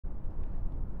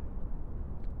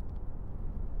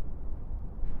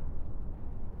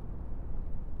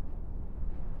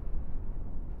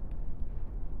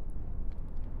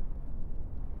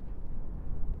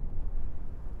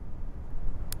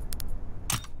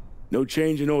No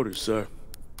change in orders, sir.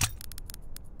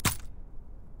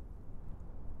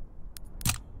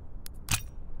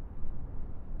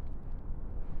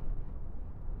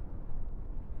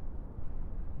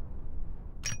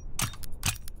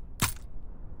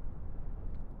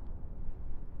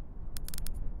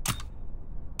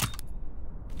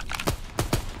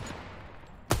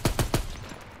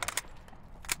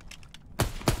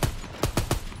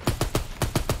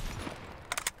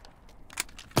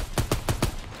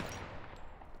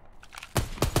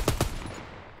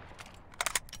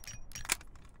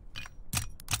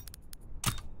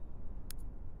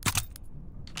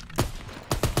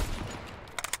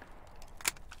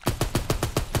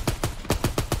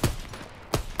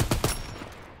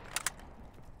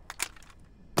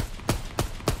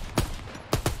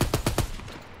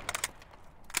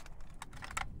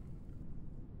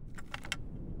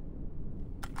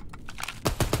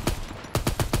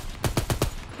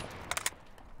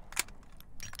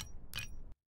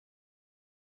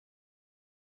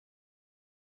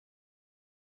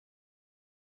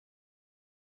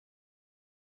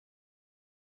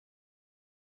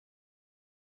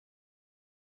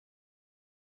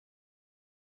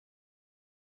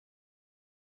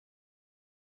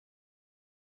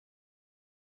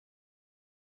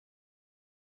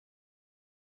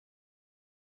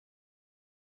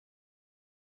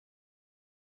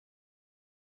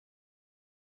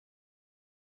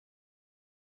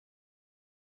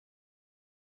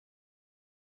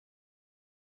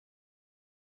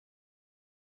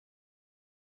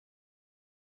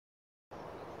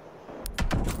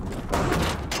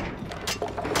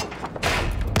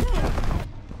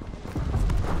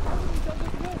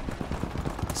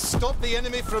 Stop the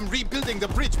enemy from rebuilding the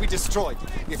bridge we destroyed.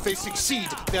 If they succeed,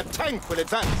 their tank will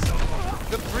advance.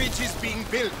 The bridge is being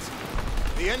built.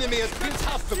 The enemy has built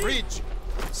half the bridge.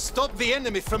 Stop the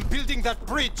enemy from building that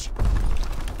bridge.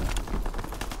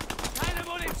 Keine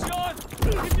Munition!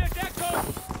 Gib mir Deckung!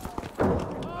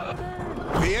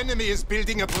 The enemy is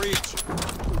building a bridge.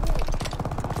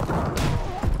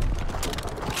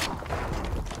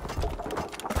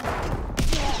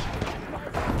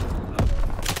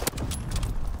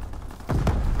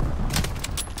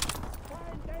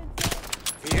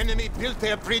 The enemy built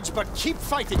their bridge, but keep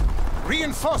fighting.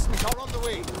 Reinforcements are on the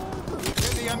way.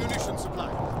 Prepare the ammunition supply.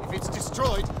 If it's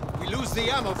destroyed, we lose the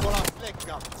ammo for our flag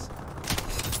guns.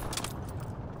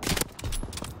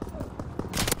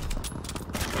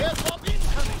 Airdrop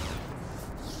incoming!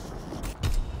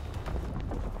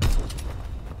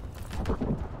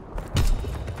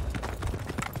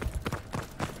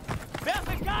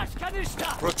 Werfe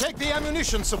Gaskanister! Protect the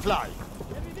ammunition supply.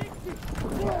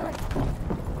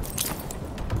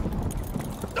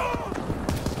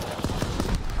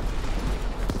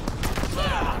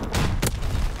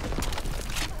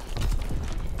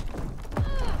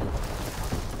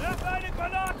 Werfe eine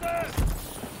Granate!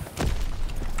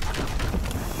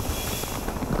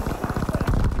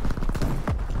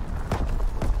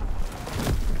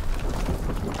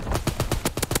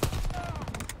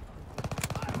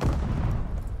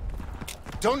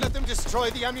 Don't let them destroy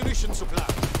the ammunition supply.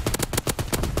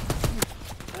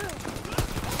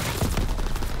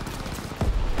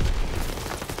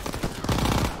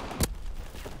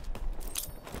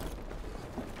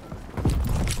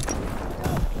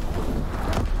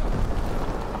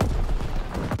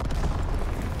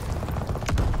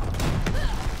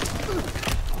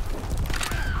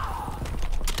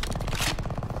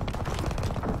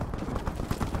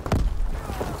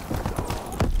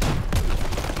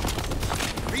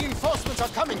 Reinforcements are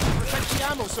coming to protect the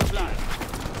ammo supply.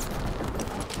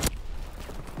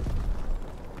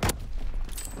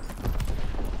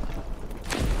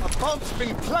 A bomb's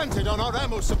been planted on our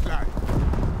ammo supply.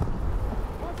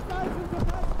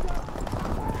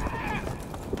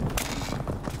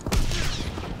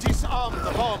 Disarm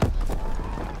the bomb.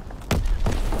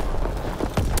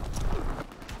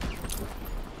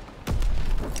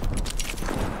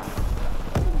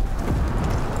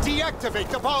 Deactivate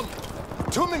the bomb.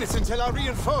 2 minutes until our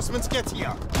reinforcements get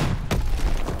here.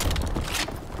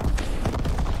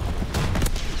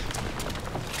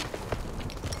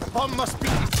 The bomb must be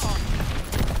disarmed.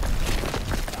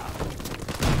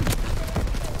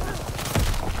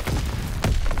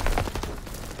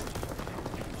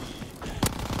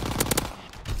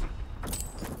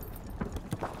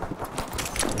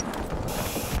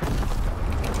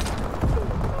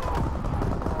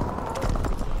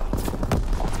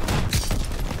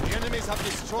 Have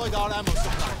destroyed our ammo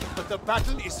supply, but the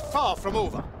battle is far from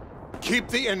over. Keep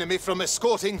the enemy from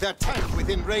escorting their tank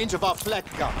within range of our flak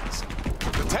guns.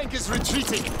 The tank is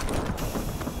retreating.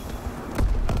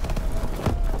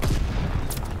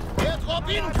 Stop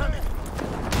incoming!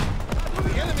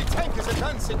 The enemy tank is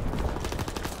advancing.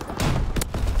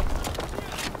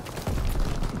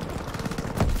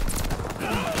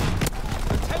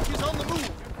 The tank is on the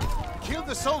move. Kill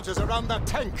the soldiers around that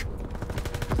tank.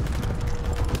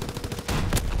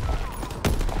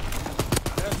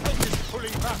 Their tank is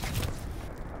pulling back.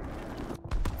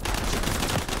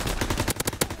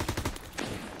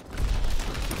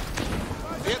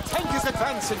 Their tank is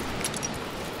advancing.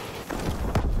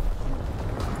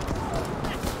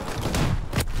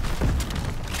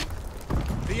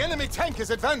 The enemy tank is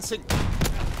advancing.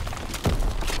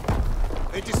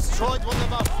 They destroyed one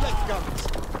of our flak guns.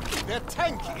 Their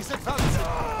tank is advancing.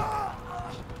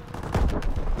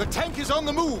 The tank is on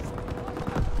the move.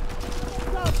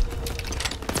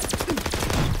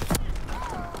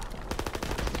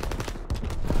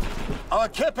 Our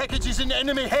care package is in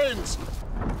enemy hands.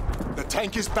 The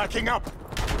tank is backing up.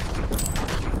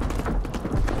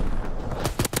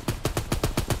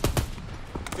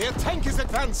 Their tank is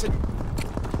advancing.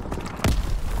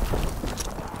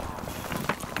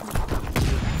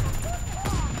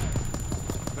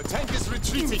 The tank is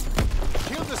retreating.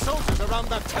 Kill the soldiers around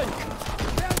that tank.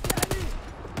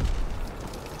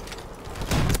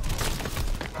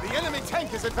 The enemy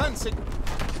tank is advancing.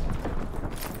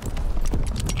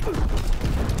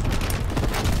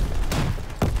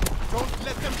 Don't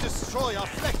let them destroy our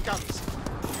flak guns.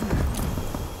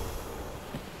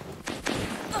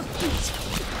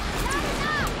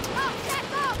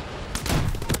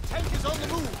 The tank is on the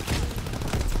move.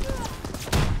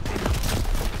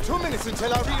 2 minutes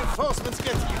until our reinforcements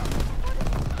get here.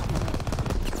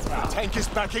 The tank is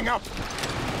backing up.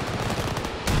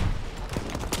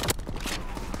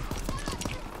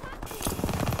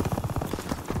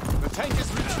 The tank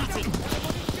is retreating.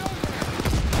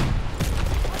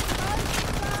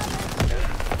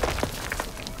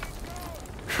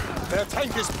 Their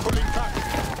tank is pulling back.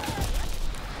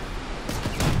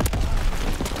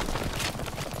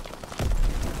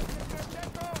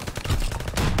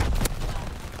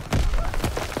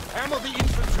 Camo the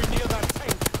infantry near that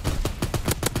tank.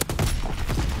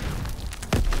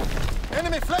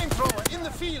 Enemy flamethrower in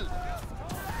the field.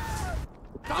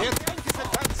 Their tank is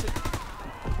advancing.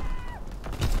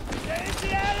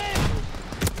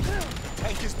 The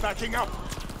tank is backing up.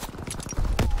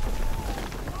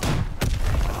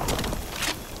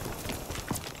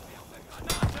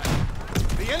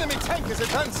 The enemy tank is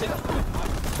advancing.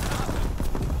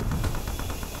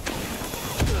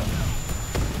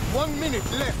 1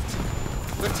 minute left.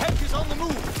 The tank is on the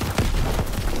move.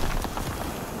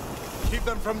 Keep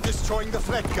them from destroying the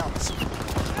flak guns.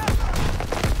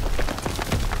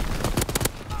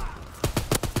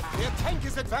 Their tank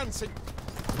is advancing.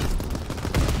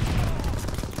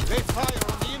 They fire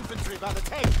on the infantry by the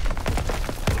tank.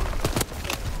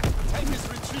 The tank is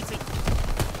retreating.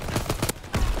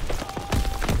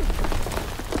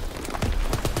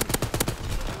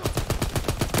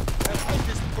 Their tank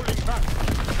is pulling back.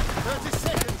 30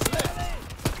 seconds left.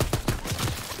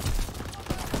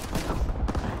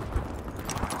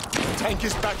 The tank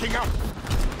is backing up.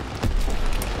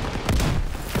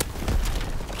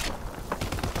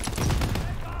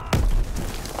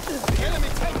 The enemy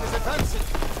tank is advancing.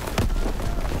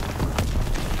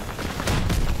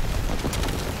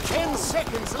 10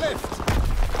 seconds left.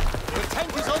 The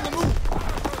tank is on the move.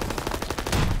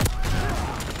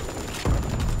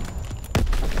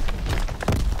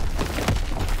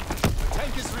 The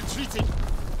tank is retreating.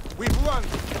 We've won.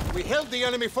 We held the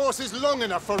enemy forces long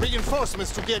enough for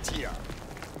reinforcements to get here.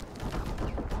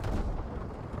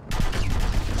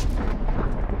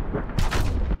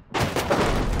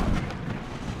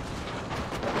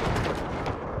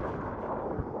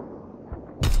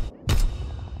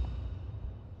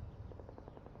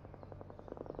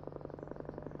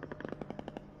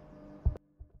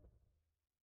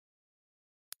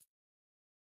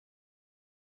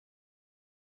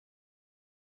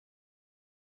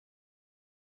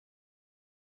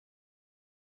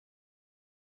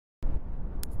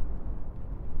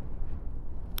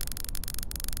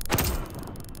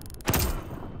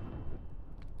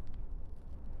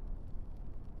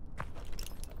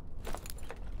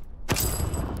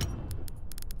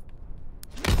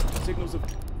 Signals of...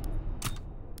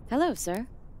 Hello, sir.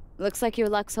 Looks like your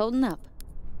luck's holding up.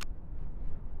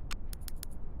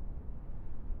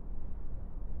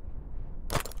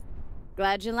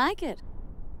 Glad you like it.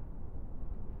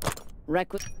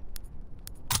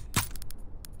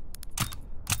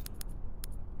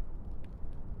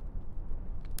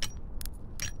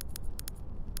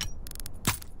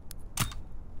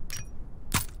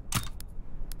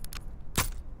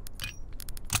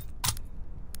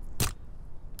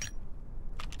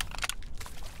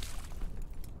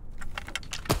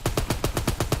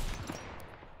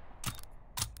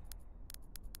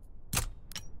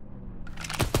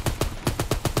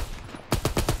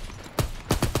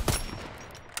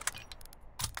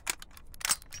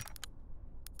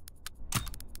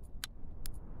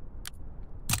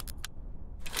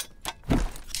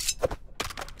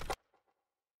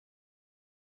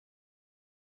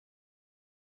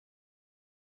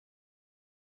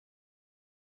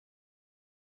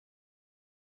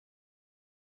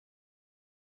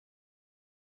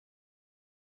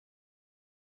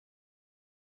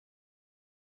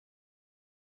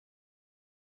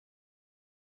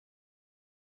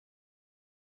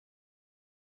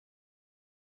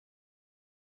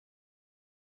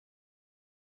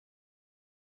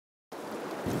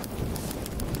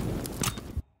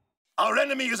 Our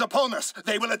enemy is upon us.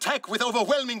 They will attack with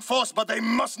overwhelming force, but they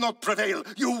must not prevail.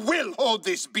 You will hold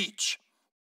this beach.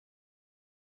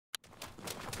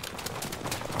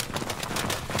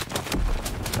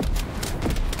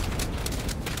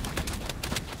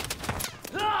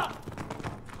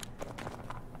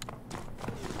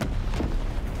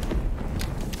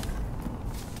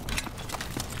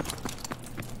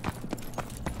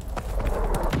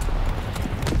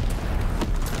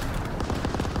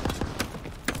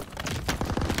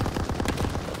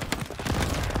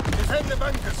 Defend the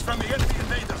bunkers from the enemy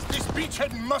invaders. This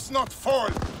beachhead must not fall.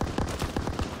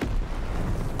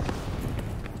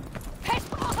 Ich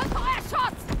brauche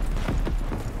Feuerschutz!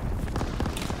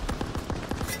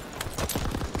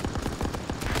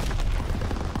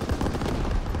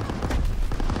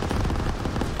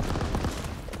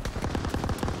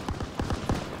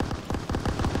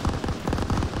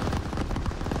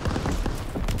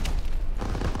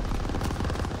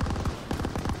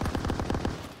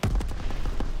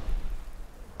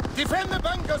 Defend the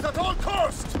bunkers at all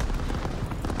costs!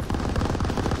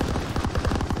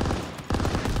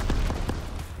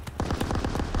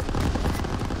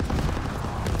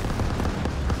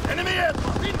 Enemy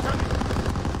aircraft incoming!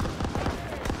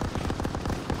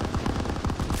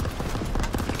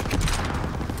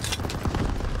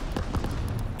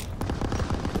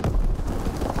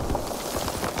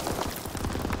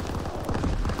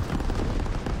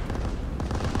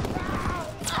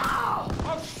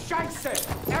 Oh, Scheiße!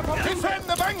 Defend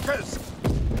the bunkers!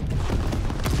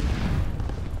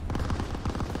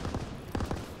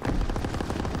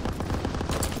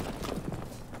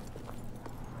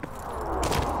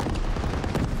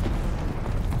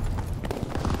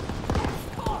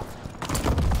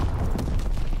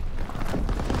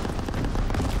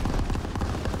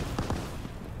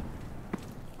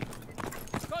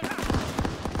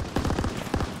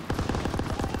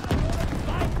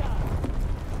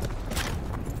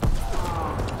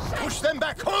 Push them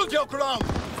back! Hold your ground!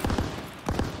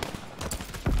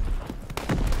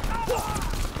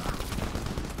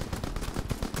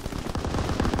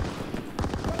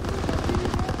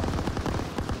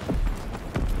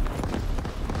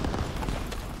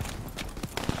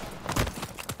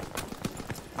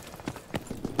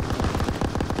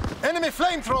 Enemy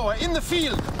flamethrower in the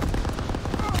field!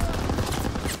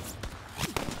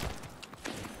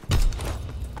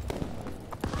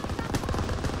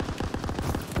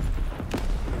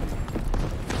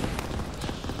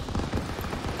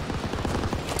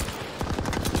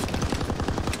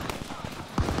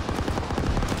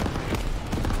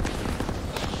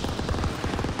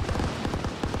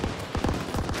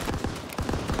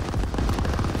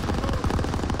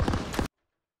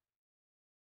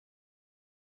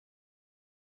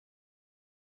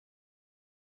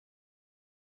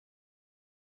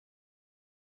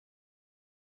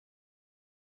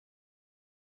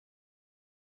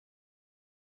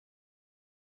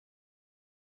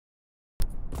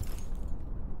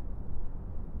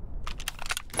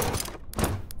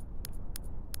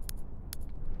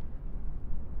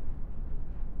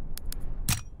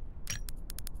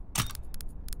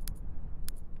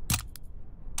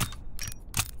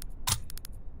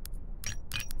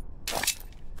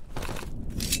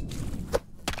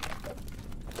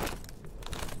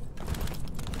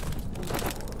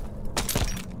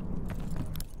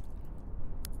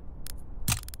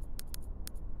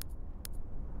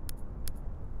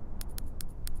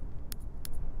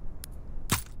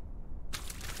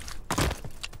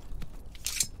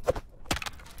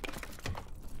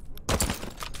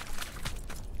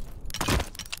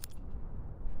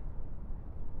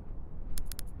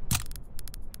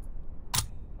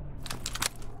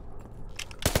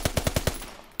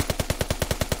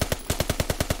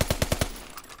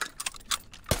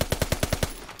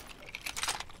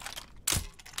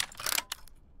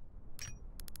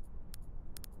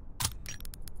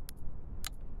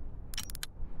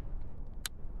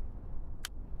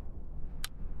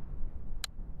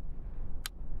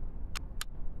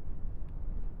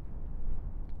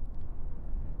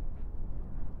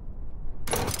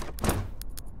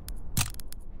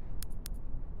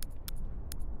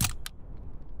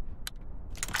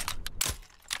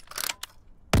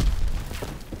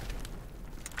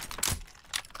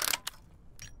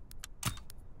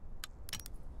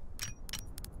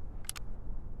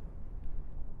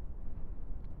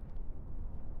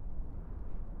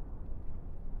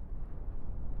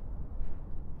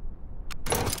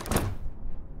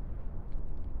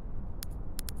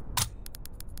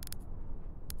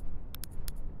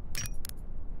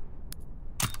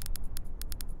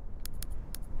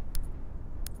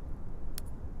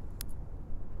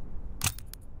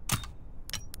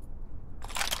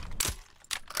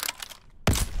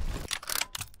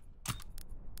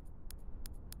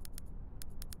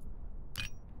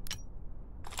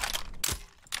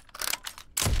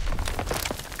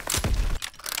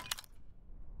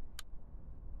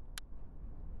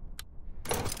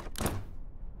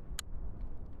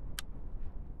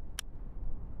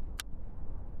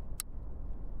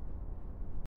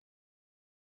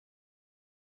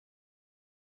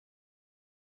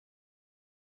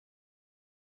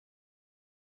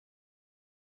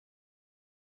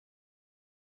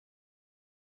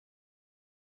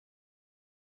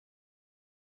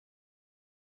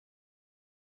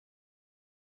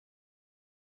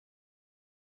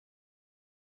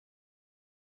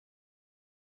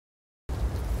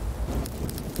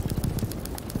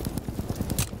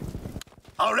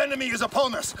 Our enemy is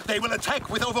upon us. They will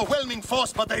attack with overwhelming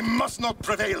force, but they must not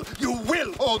prevail. You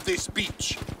will hold this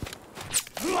beach.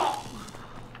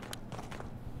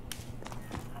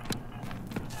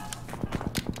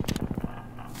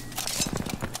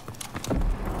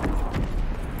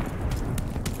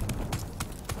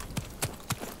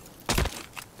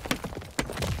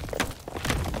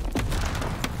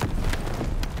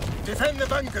 Defend the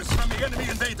bunkers from the enemy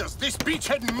invaders. This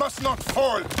beachhead must not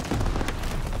fall.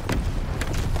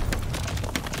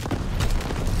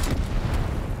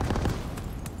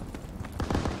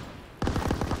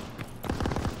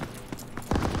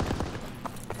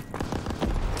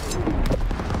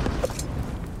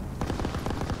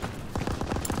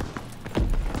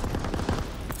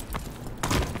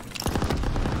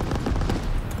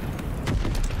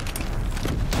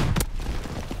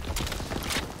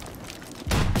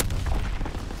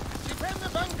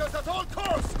 At all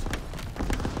costs!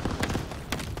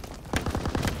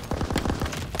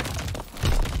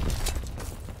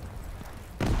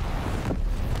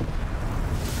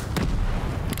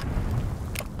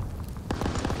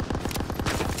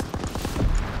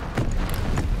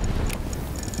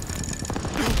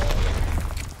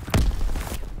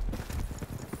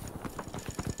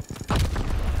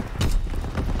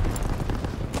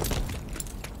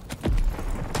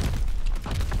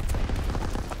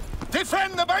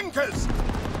 Defend the bunkers!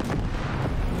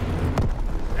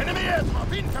 Enemy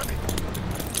airdrop incoming!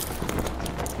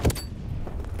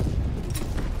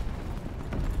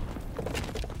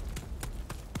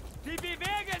 Die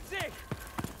bewegen sich!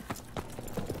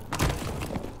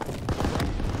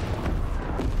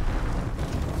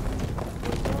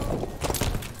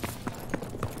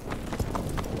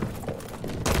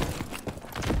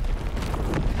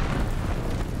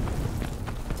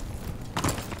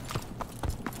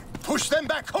 Push them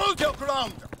back! Hold your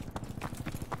ground!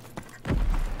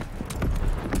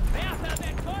 Werfer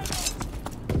der Täubung!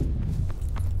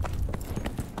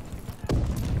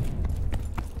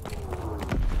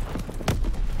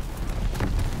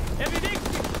 Er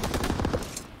bewegt sich!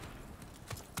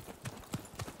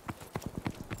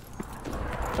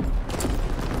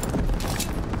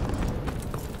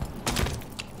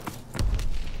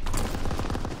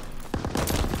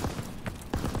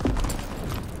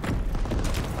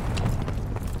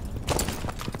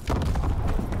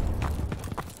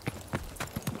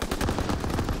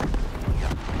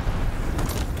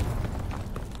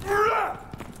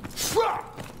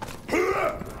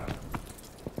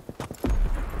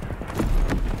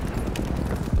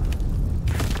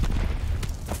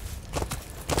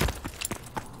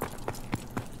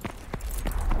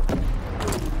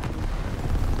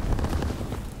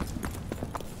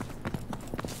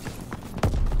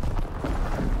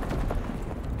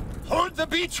 Hold the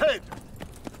beachhead!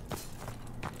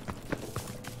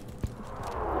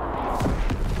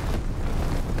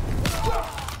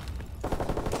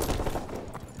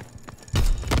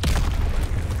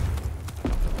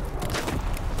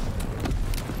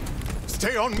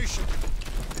 Stay on mission.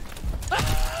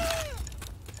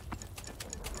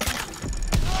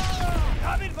 Wir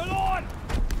haben ihn verloren!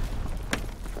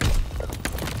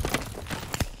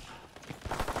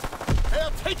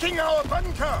 They're taking our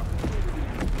bunker!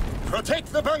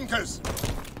 Protect the bunkers!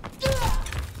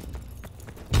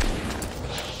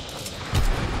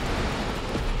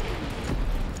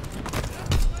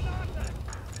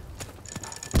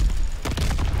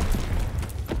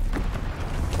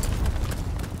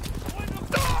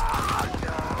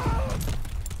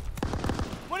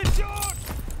 Munition!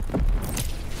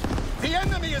 The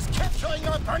enemy is capturing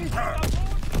our bunker!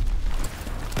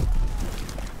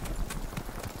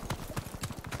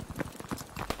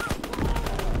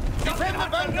 Defend the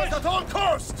bunkers at all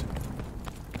costs!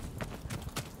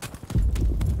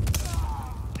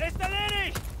 Ist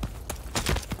erledigt!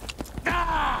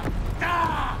 Da!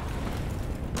 Da!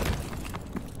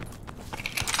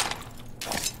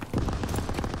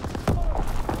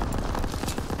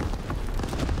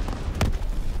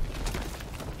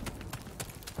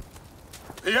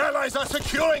 The Allies are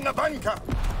securing a bunker!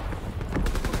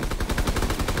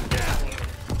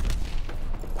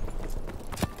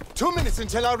 2 minutes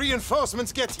until our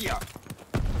reinforcements get here!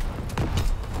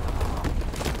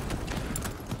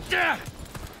 Da!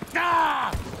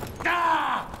 Da!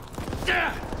 Da!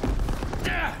 Da!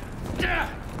 Da! Da!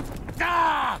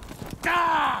 Da!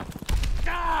 Da!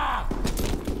 Da!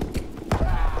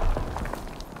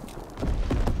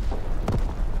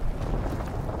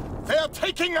 They're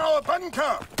taking our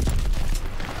bunker!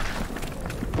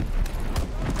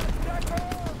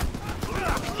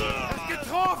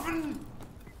 Getroffen!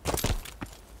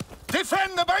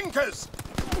 Defend the bunkers!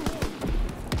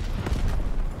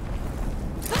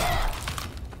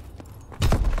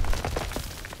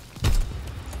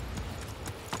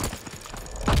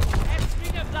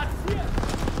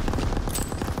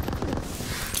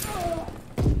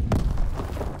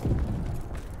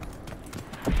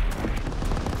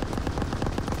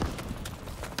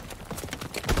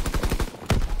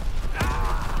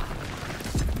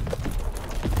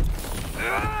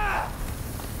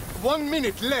 1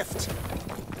 minute left.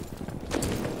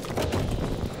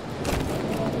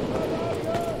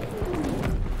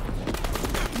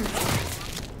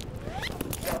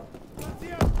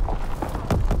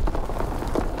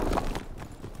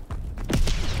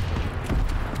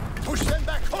 Push them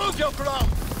back. Hold your ground.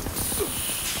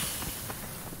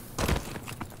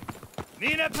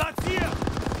 Mine platziert!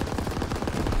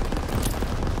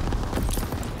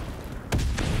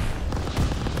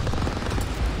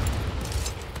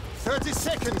 30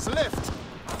 seconds left.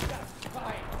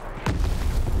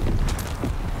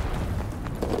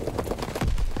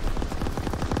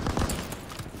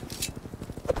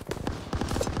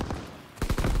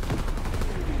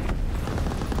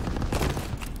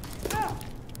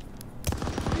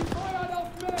 Die feuern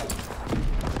auf mich!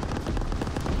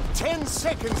 10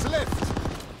 seconds left.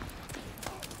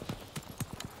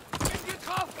 Bin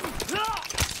getroffen!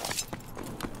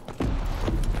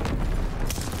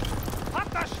 Hab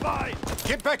das Schwein!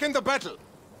 Get back in the battle.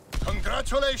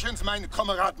 Congratulations, mein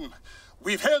Kameraden.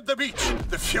 We've held the beach.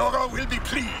 The Führer will be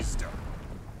pleased.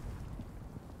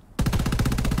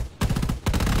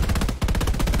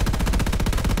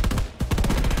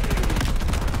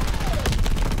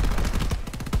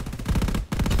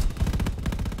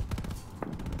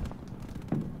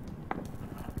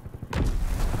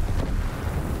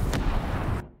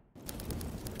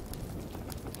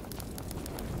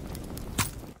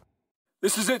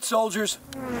 This is it, soldiers.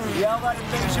 The Allied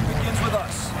invasion begins with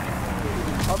us.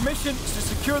 Our mission is to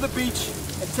secure the beach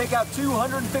and take out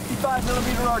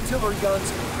 255mm artillery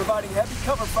guns, providing heavy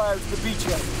cover fire to the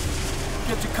beachhead.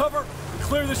 Get to cover and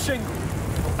clear the shingle.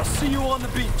 I'll see you on the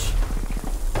beach.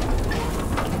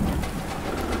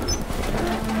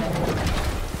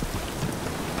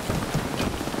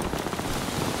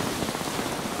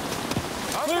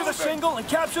 Clear the shingle and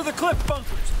capture the cliff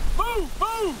bunkers. Move!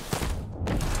 Move!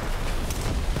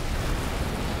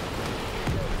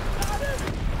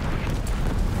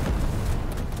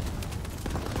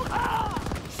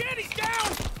 Shanty's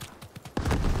down!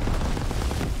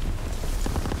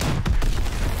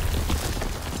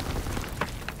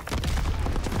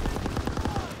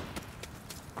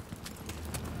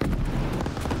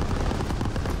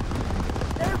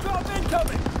 Airdrop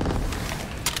incoming!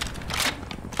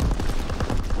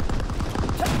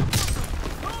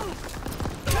 Move!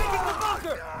 Taking the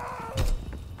bunker!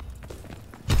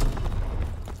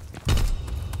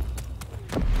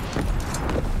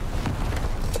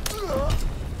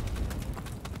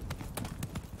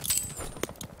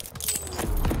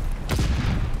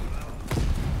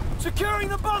 Securing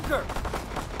the bunker!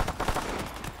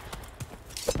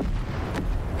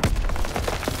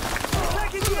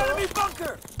 Taking the enemy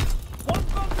bunker! One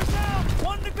bunker down,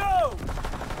 one to go!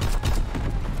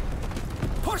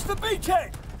 Push the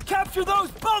beachhead! Capture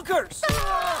those bunkers!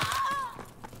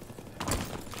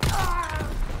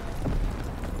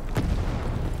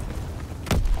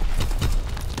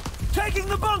 Taking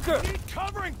the bunker! Need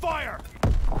covering fire!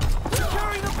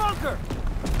 Securing the bunker!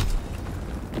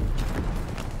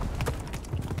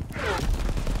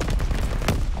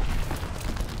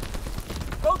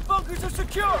 Both bunkers are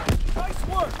secure! Nice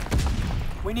work!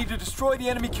 We need to destroy the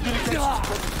enemy communications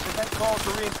equipment to prevent calls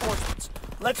for reinforcements.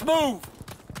 Let's move!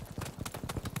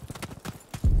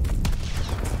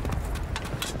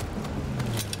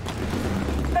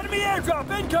 Enemy airdrop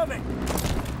incoming!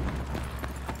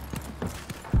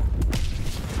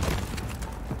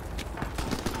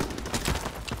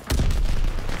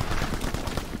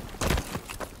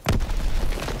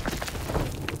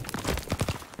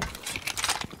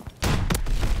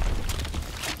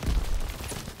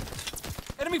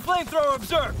 Enemy flamethrower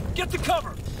observed! Get to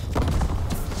cover!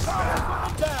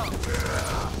 Equipment down!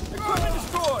 Equipment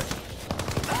destroyed!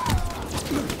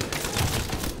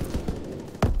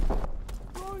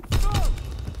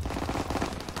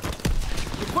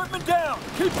 Equipment down!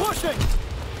 Keep pushing!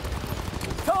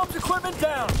 Comms equipment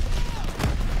down!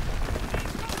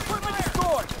 Equipment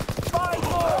destroyed! 5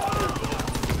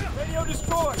 more! Radio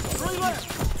destroyed! 3 left!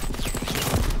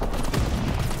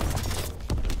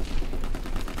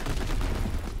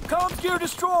 Comms gear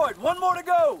destroyed! 1 more to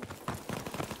go!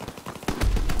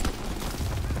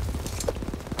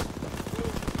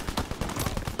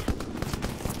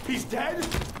 He's dead?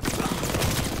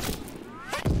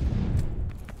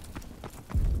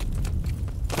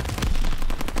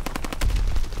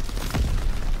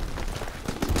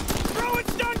 Throwing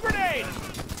stun grenade!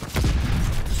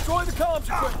 Destroy the comms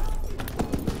equipment!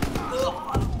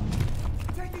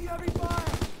 Taking heavy fire!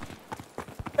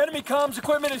 Enemy comms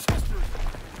equipment is history.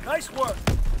 Nice work.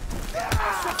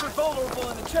 Our ships are vulnerable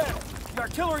in the channel. The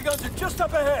artillery guns are just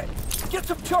up ahead. Get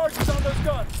some charges on those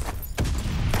guns.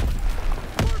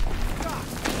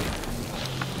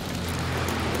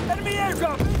 Enemy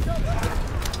airdrop incoming!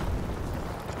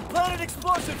 We planted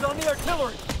explosives on the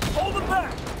artillery. Hold them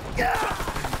back!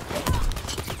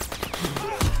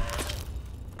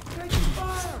 Taking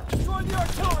fire! Destroy the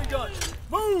artillery guns!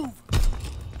 Move!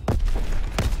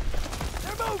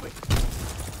 They're moving!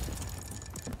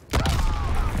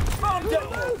 Bomb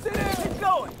detonator! Keep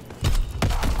going!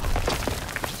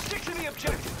 Stick to the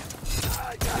objective!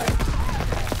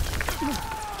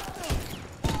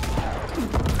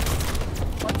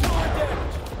 Artillery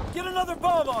damage! Get another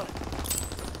bomb on it!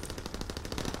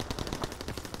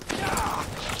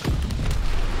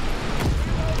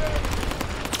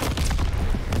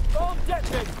 Bomb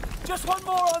detonated! Just one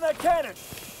more on that cannon!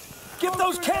 Get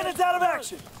those cannons out of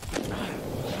action!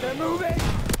 They're moving!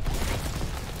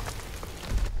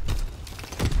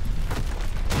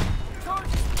 Charge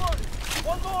exploded!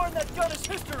 One more and that gun is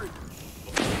history!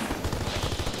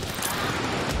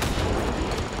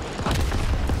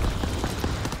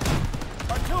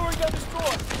 Artillery gun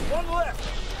destroyed! One left!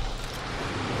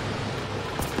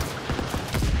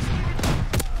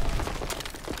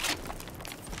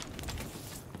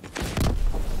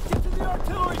 Get to the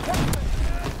artillery cannon!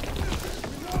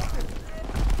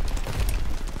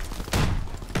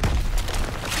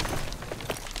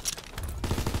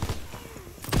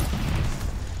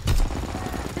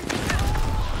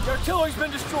 The artillery's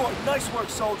been destroyed. Nice work,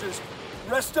 soldiers.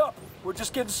 Rest up. We're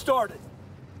just getting started.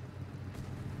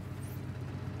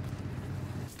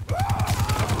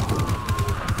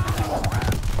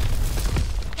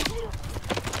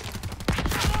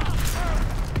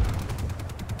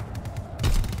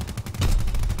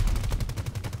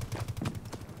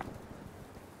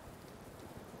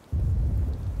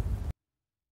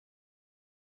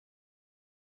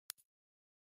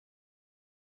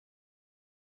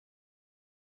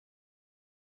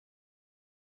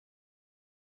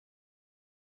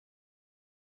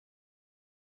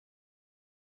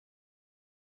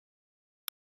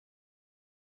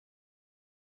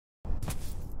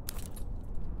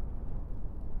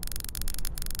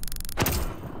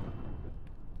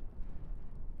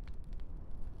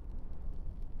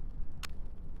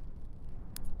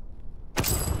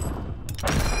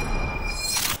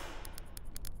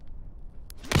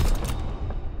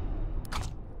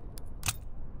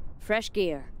 Fresh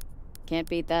gear. Can't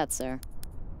beat that, sir.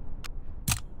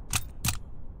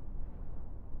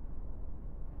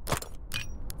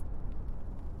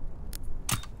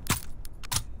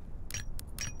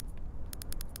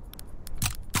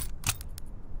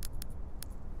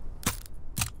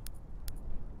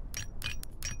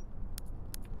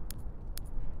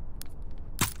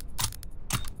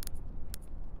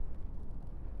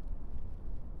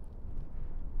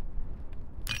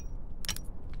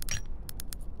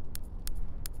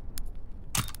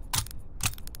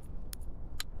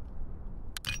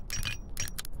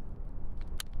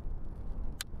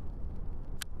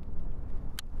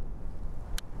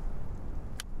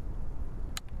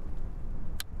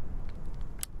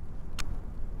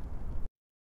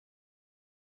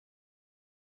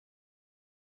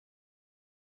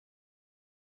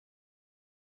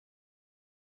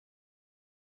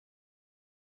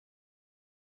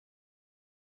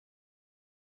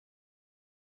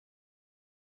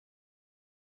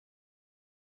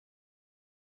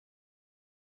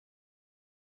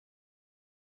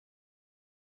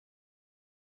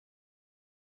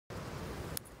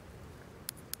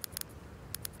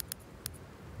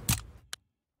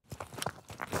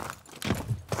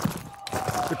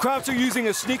 The Krauts are using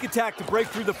a sneak attack to break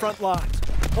through the front lines.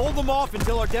 Hold them off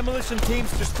until our demolition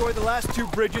teams destroy the last two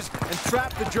bridges and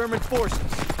trap the German forces.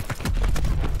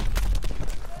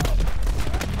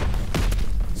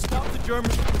 Stop the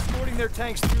Germans from escorting their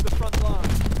tanks through the front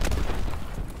lines.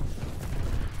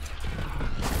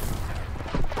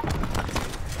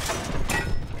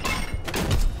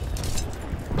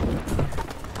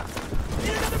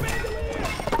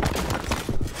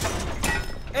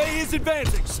 A is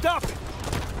advancing. Stop it.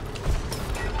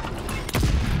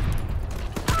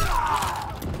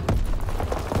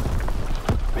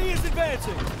 B is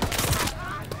advancing.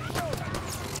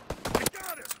 I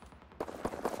got it!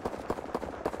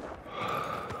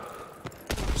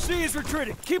 C is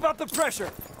retreating. Keep up the pressure.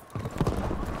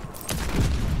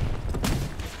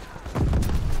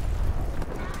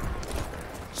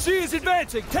 C is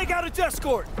advancing. Take out its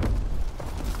escort.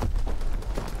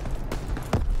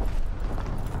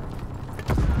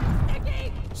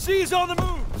 C is on the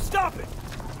move. Stop it.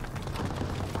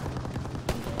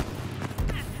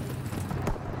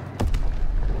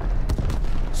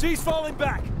 C's falling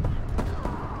back.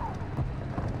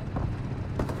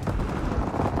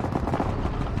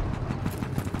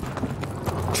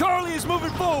 Charlie is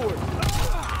moving forward.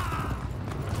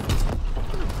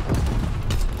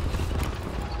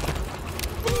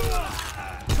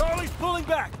 falling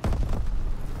back.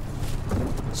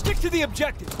 Stick to the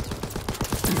objective.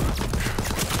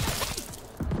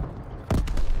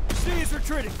 C is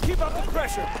retreating. Keep up the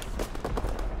pressure.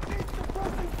 Keep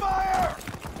suppressing fire!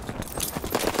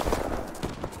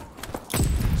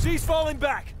 C's falling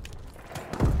back.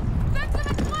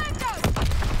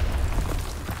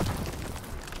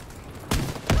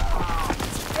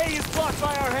 A is blocked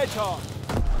by our hedgehog.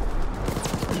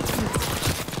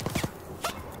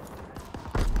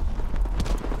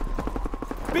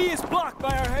 B is blocked by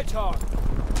our hedgehog.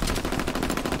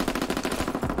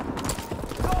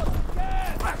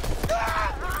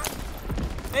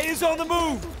 A is on the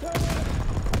move.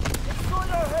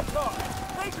 Destroyed our hedgehog.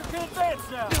 Baker can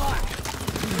advance now.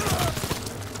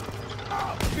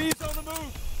 B is on the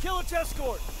move. Kill its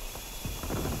escort.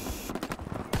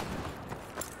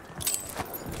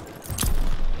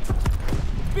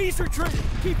 B's retreating.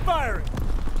 Keep firing.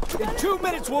 In 2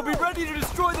 minutes, we'll be ready to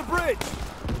destroy the bridge.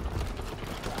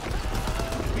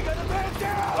 We got a man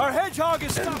down! Our hedgehog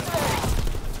is stopped.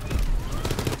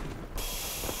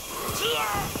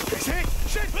 He's hit!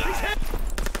 Shit! He's hit!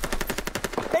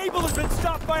 Able has been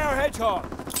stopped by our hedgehog.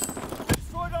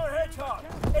 Destroyed our hedgehog.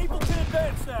 Able can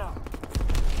advance now.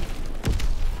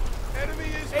 Enemy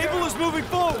is Able down. is moving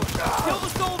forward. Kill the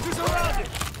soldiers around it.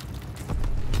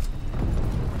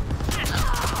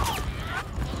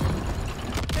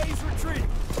 A's retreating.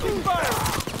 Keep firing.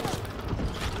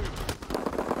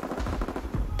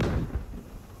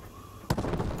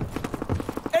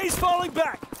 A's falling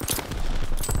back.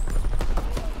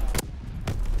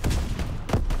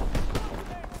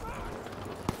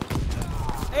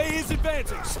 A is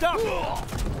advancing. Stop it.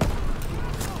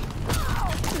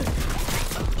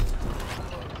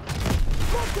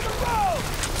 Look to the road!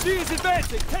 C is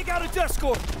advancing. Take out its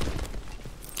escort.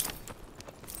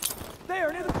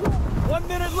 There, near the front! 1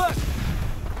 minute left.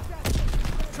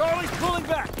 Charlie's pulling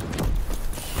back.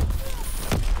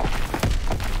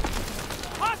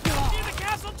 Hostile near the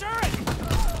castle turret!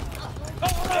 A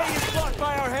is blocked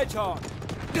by our hedgehog.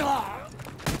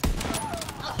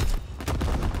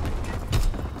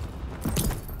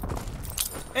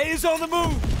 A is on the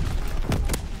move.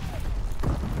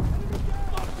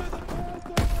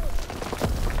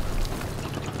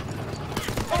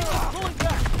 A is pulling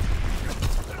back.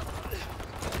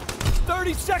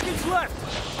 30 seconds left.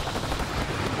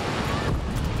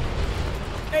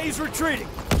 A's retreating.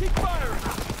 Keep firing.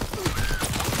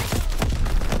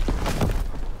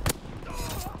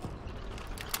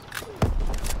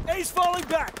 A's falling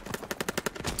back.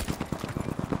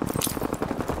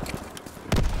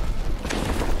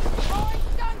 Throwing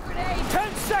stun grenade!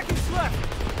 10 seconds left.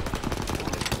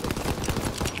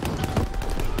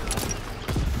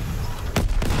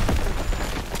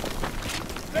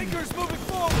 Baker's moving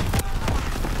forward.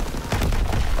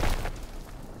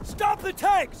 Stop the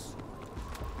tanks!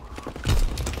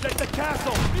 Get the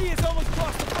castle! B is almost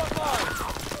crossed the front line.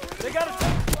 They got a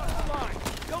tank across the line.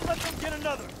 Don't let them get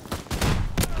another.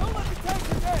 Don't let the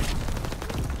tanks advance.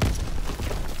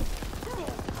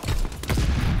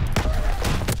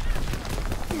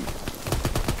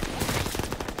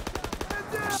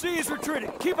 C is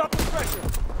retreating. Keep up the pressure.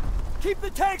 Keep the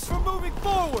tanks from moving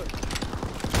forward.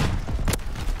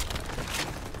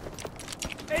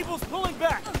 Abel's pulling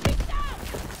back.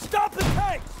 Stop the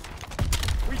tanks!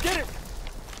 We did it!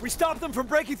 We stopped them from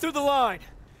breaking through the line.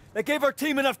 That gave our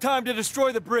team enough time to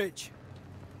destroy the bridge.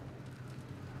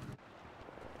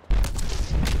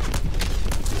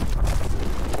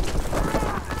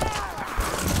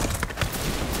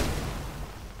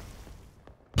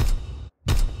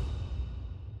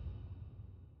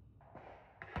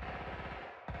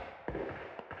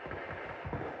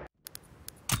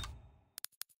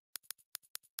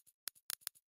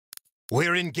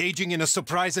 We're engaging in a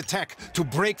surprise attack to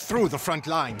break through the front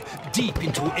line, deep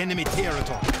into enemy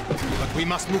territory. But we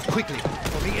must move quickly,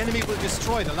 or the enemy will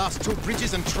destroy the last 2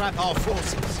 bridges and trap our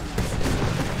forces.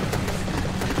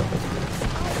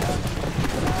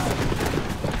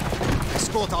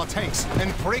 Escort our tanks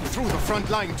and break through the front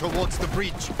line towards the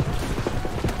bridge.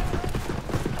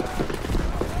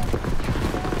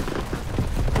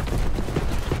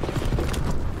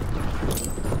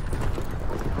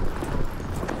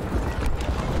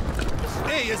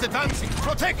 A is advancing.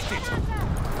 Protect it!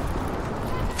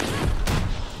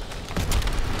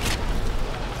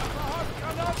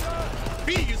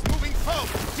 B is moving forward.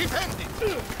 Defend it!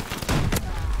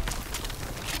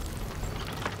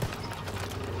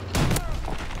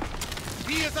 B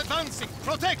is advancing.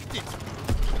 Protect it!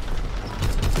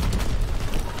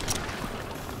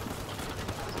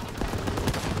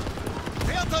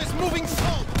 Bertha is moving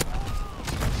forward.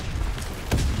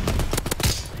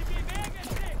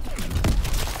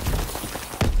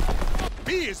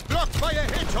 B is blocked by a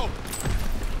hedgehog.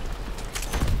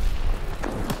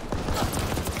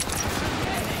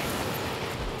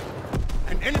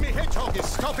 An enemy hedgehog is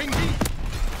stopping B.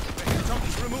 The hedgehog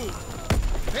is removed.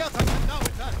 Bertha can now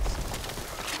advance.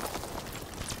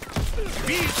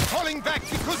 B is falling back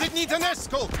because it needs an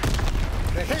escort.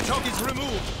 The hedgehog is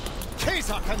removed.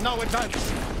 Kaiser can now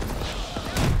advance.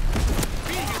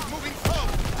 B is moving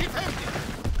forward, defending.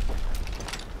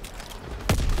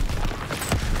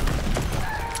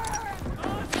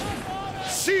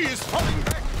 C is falling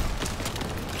back.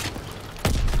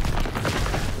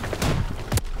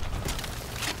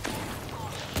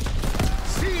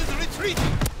 C is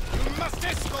retreating. You must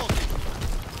escort it.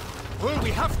 All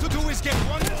we have to do is get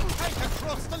one more tank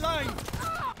across the line.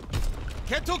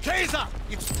 Get to Kaiser.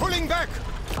 It's pulling back.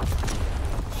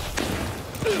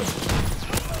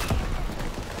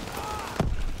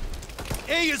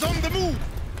 A is on the move.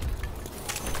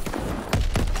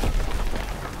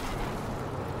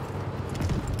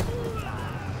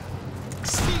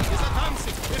 C is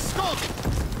advancing. Escort.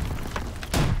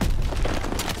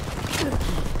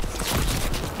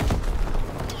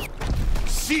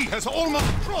 C has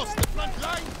almost crossed the front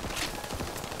line.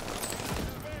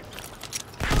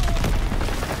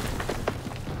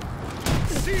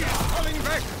 C is falling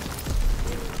back.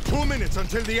 2 minutes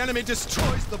until the enemy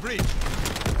destroys the bridge.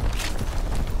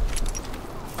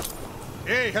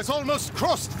 A has almost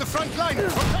crossed the front line.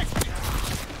 Protect it.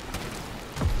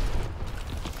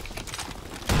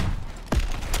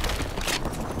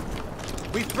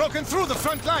 We've broken through the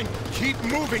front line. Keep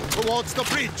moving towards the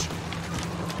bridge.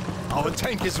 Our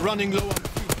tank is running low on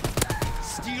fuel.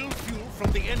 Steal fuel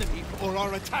from the enemy or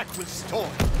our attack will stall.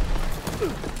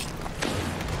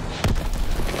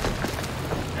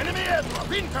 Enemy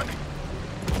airdrop incoming!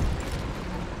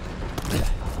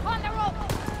 On the rope!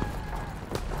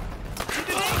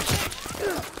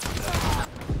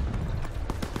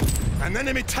 An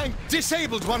enemy tank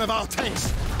disabled one of our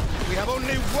tanks. We have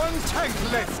only one tank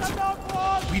left.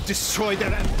 We destroyed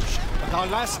their ambush, but our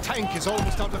last tank is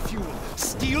almost out of fuel.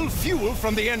 Steal fuel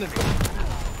from the enemy.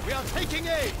 We are taking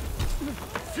A.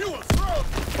 Fuel thrown.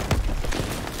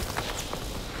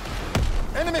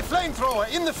 Enemy flamethrower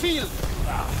in the field.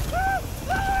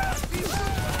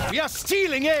 We are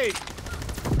stealing A.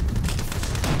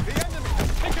 The enemy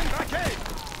has taken back A.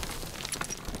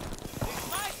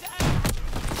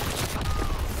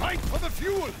 Fight for the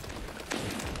fuel.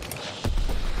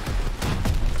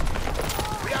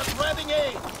 We are grabbing A.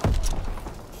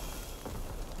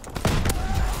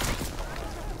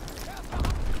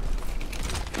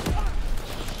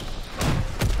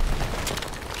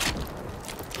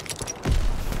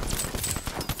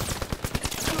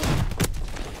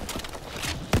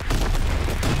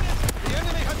 The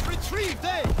enemy has retrieved A.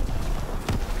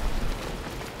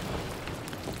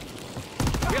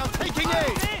 We are taking A.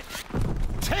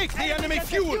 Take the enemy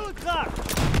fuel.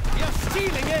 We are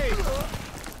stealing A.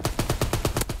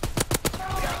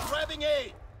 We are grabbing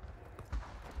A.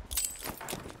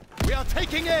 We are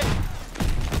taking A.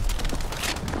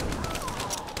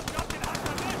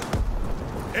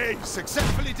 A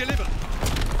successfully delivered.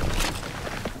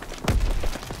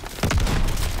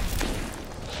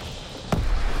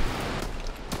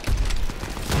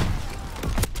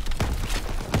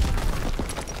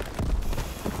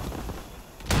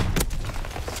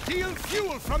 Steal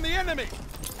fuel from the enemy.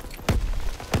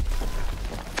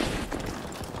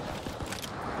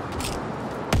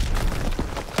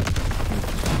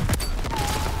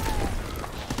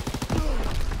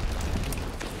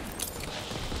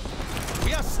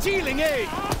 We are stealing A.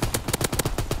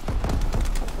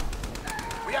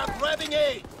 We are grabbing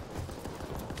A.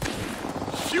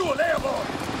 Fuel airborne.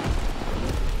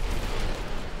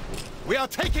 We are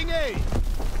taking A.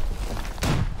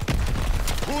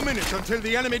 2 minutes until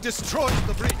the enemy destroys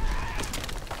the bridge.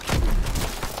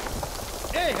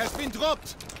 A has been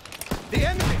dropped. The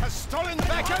enemy has stolen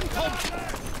back Anton.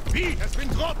 B has been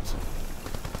dropped.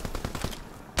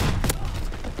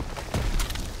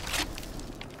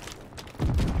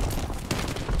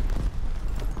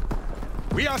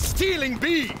 We are stealing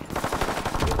B.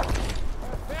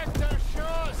 Vector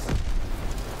shows.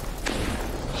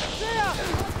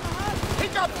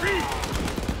 Pick up B.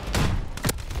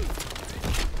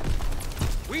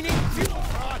 We need fuel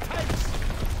for our tanks.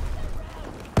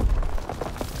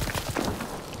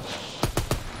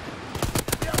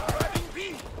 We are grabbing B.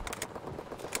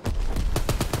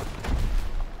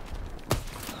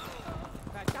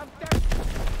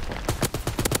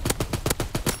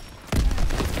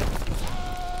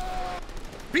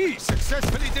 B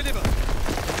successfully delivered.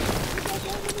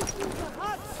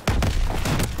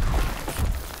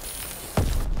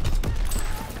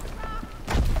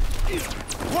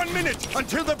 1 minute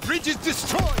until the bridge is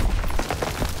destroyed!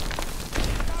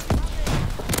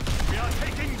 We are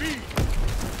taking B!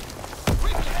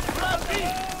 Quickly, grab B!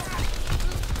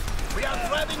 We are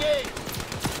grabbing A!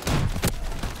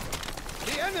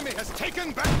 The enemy has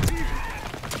taken back B!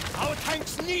 Our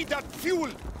tanks need that fuel!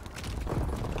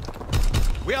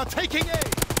 We are taking A!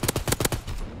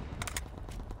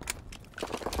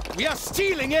 We are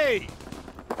stealing A!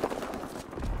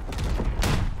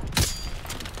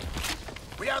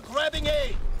 We are grabbing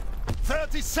A!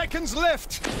 30 seconds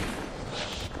left!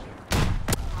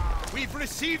 We've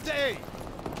received A!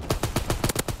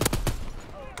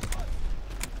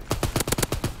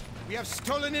 We have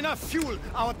stolen enough fuel!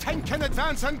 Our tank can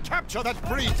advance and capture that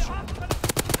bridge!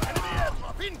 Enemy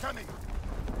airdrop incoming!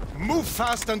 Move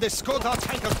fast and escort our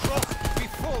tank across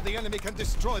before the enemy can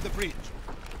destroy the bridge!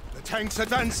 The tank's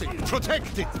advancing!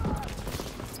 Protect it!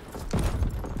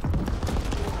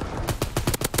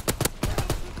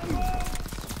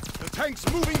 Tanks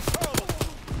moving forward!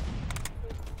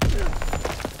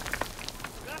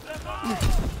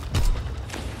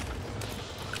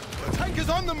 The tank is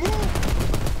on the move!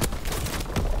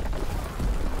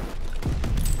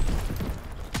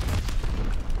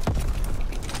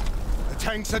 The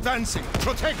tank's advancing!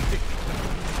 Protect it!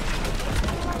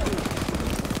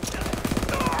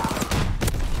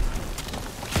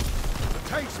 The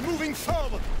tank's moving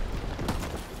forward!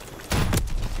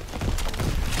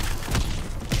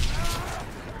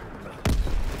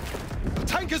 The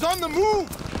tank is on the move!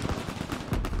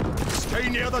 Stay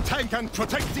near the tank and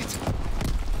protect it!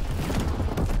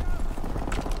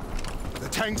 The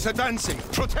tank's advancing!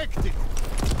 Protect it!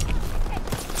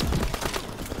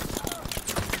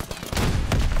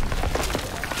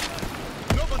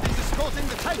 Nobody's escorting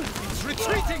the tank! It's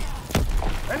retreating!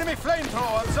 Enemy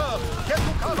flamethrower observed! Get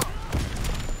to cover!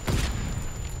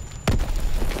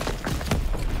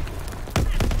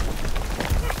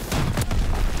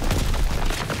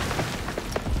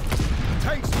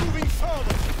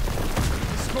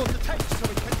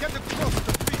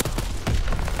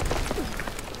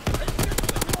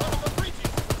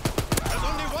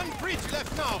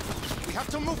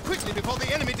 Before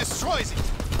the enemy destroys it!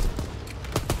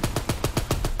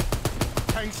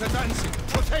 Tanks advancing!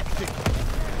 Protect it!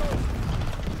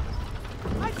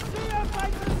 I see him! I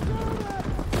destroyed him!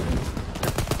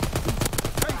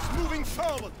 Tanks moving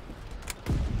forward!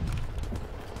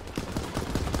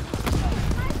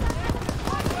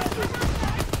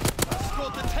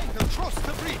 Escort the tank across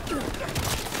the bridge!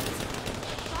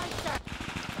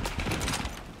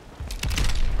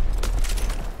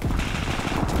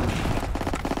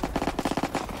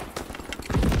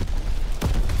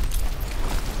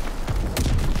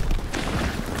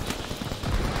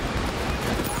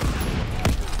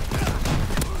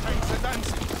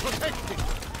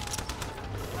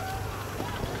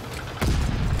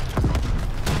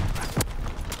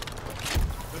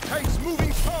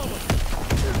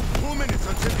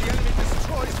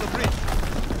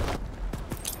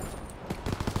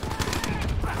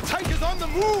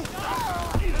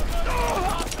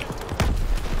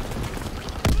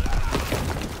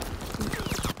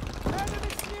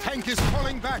 Tank is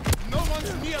falling back. No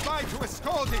one's nearby to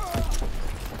escort it.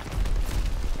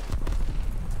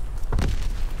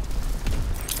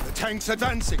 The tank's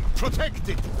advancing. Protect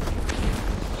it.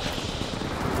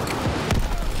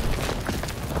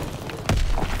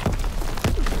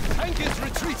 Tank is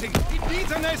retreating. It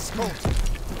needs an escort.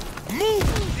 Move!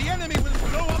 The enemy will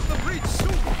blow up the bridge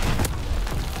soon.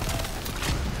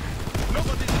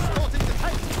 Nobody's escorting the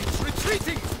tank. It's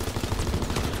retreating.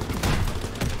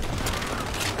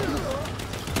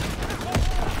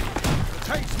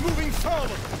 Tanks moving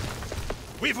forward!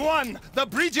 We've won! The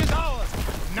bridge is ours!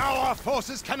 Now our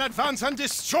forces can advance and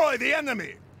destroy the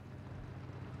enemy!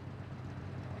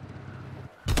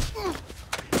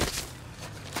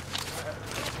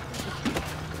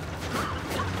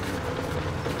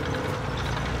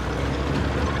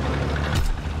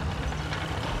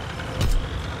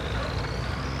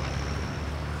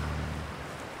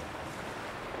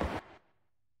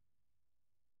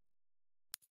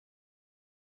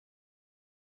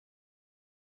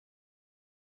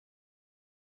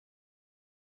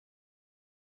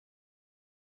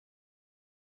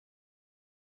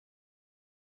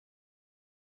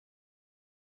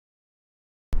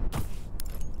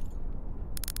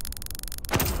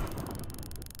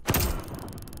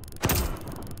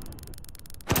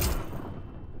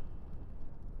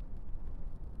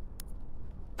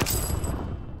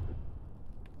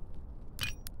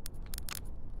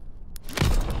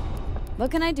 What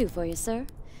can I do for you, sir?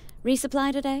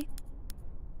 Resupply today?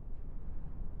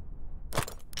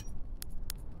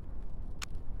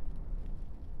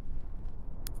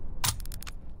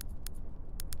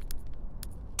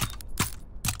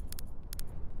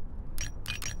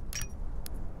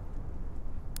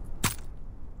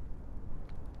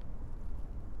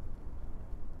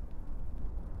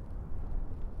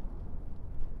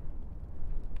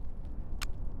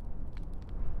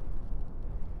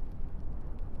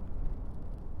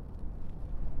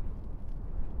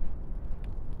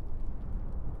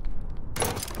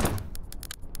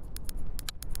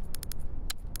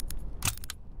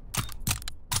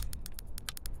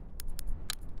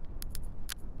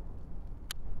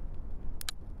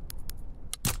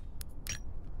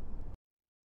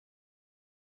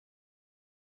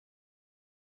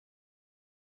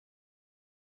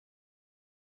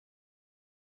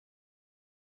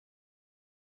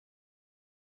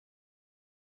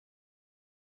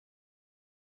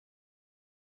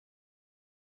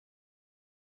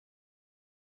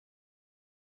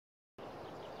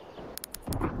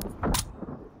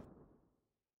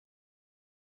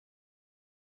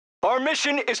 Our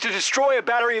mission is to destroy a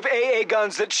battery of AA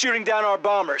guns that's shooting down our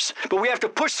bombers. But we have to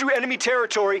push through enemy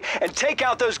territory and take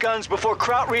out those guns before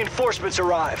Kraut reinforcements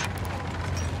arrive.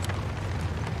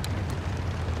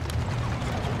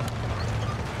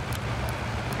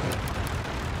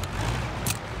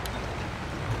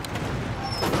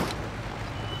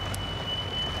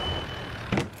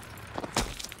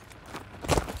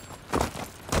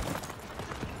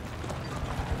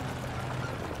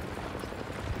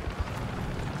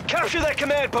 Capture that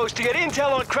command post to get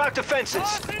intel on Kraut defenses.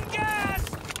 Tossing gas!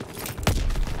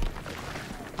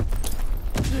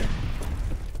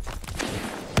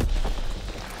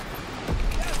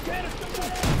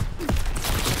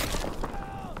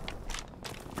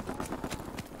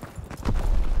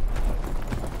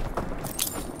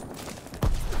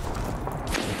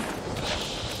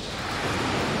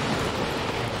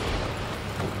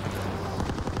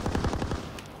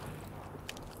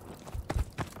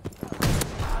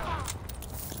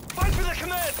 Fight for the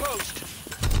command post!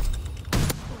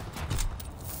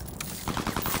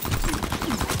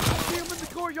 See him in the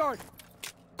courtyard.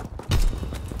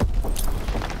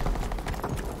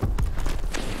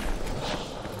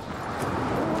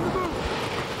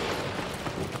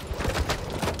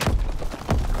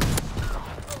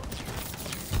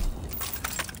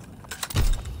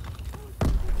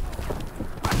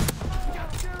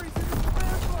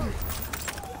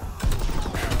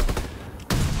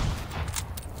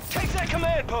 Take that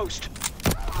command post!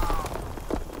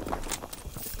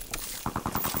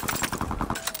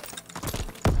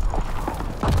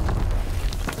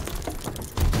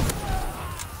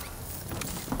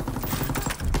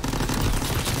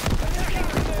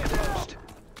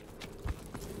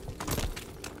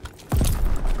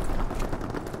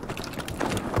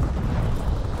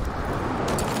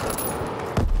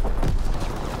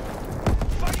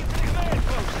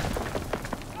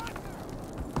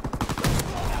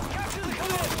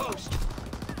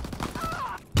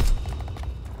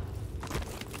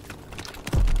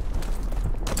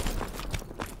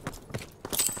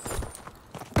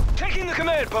 Taking the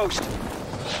command post!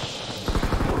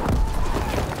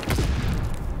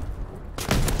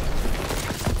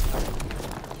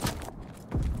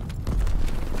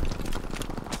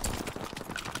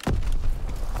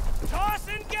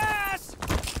 Tossing gas!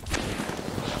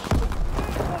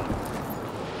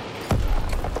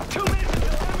 2 minutes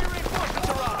until enemy reinforcements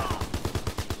arrive!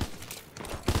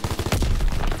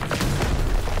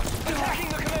 Attacking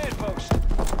the command post!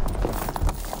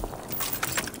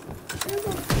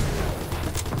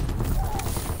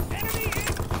 Enemy in!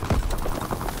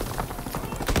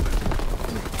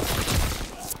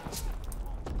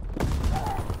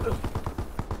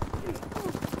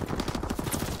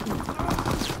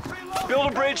 Build a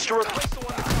bridge to replace the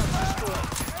one that's destroyed.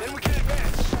 Then we can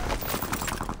advance.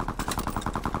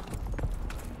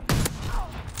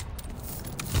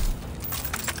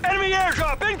 Enemy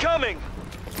airdrop incoming!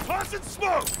 Tossing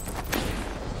smoke!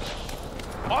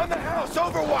 On the house,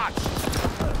 overwatch!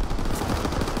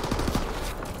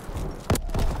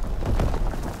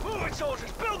 Move it,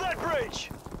 soldiers! Build that bridge!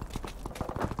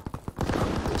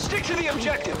 Stick to the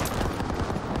objective!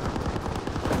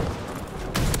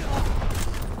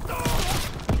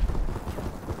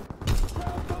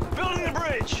 Building the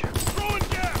bridge! Throwing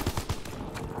gas!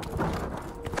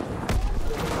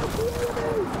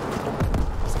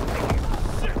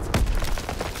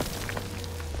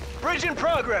 Bridge in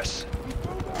progress!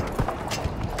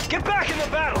 Get back in the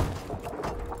battle!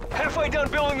 Halfway done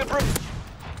building the bridge!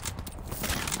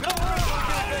 Build the bridge so we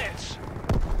can advance!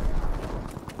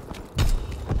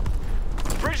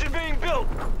 Bridge is being built!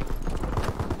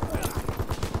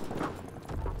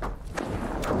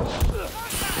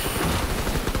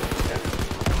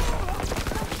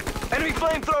 Enemy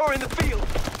flamethrower in the field!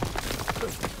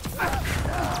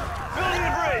 Building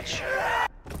the bridge!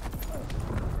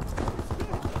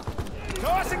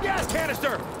 Tossing gas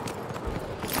canister!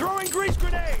 Throwing grease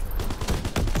grenade!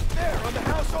 There, on the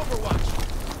house overwatch!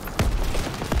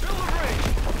 Build the bridge!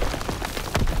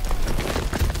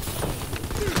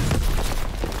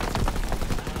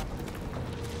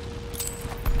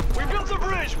 We built the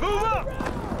bridge! Move up!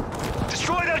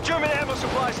 Destroy that German ammo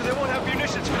supply so they won't have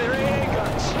munitions for their AA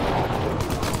guns!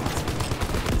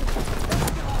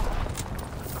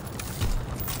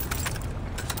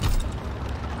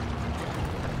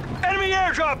 Enemy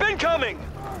airdrop incoming!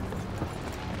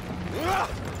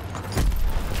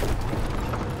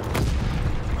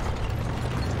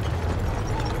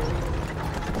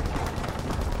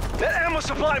 That ammo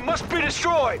supply must be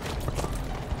destroyed!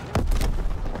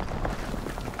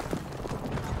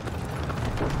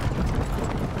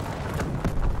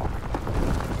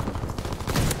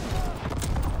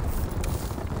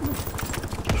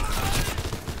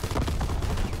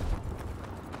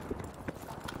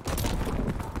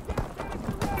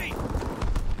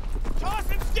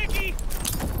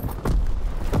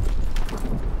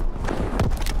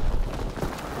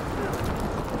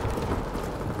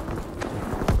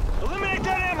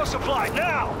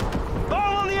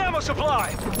 Bomb on the ammo supply!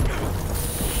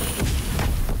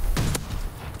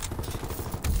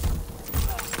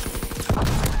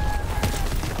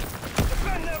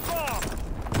 Defend that bomb!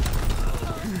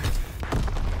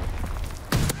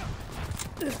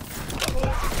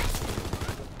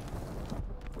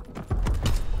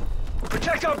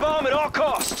 Protect our bomb at all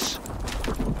costs!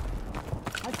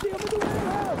 I see him in the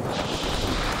warehouse!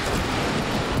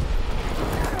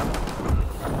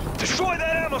 Destroy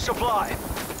that ammo supply!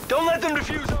 Don't let them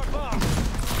defuse our bomb!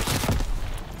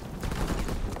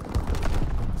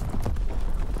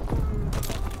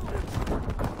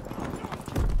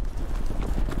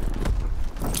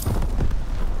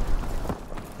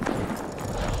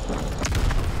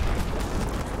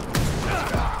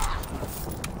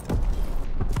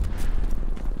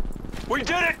 We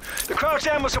did it! The Crouch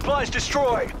ammo supply is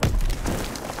destroyed!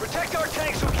 Protect our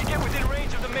tanks so we can get within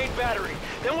range of the main battery.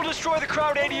 Then we'll destroy the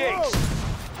Crowd 88s!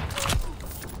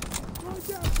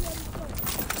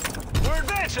 We're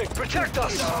advancing! Protect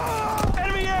us!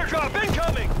 Enemy airdrop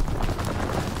incoming!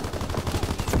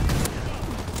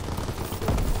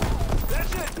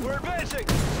 That's it! We're advancing!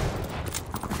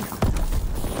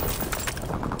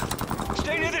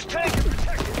 Stay near this tank and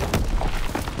protect it!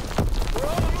 We're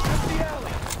on the move up the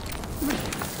alley!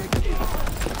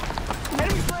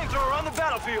 Enemy flamethrower on the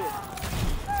battlefield!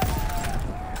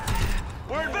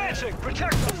 We're advancing!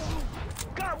 Protect us!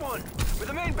 Got one! With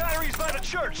the main batteries by the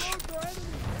church!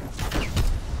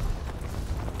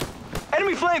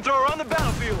 Enemy flamethrower on the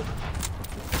battlefield!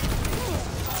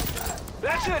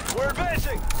 That's it! We're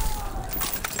advancing!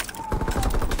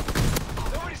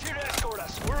 Nobody's here to escort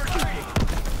us. We're retreating.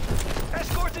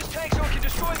 Escort this tank so we can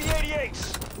destroy the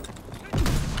 88s!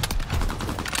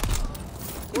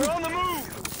 We're on the move!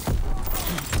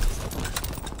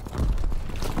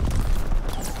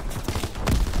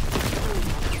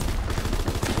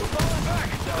 We're falling back!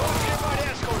 No one's nearby to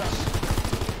escort us!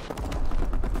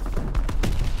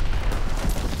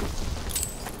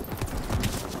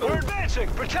 We're advancing!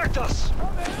 Protect us!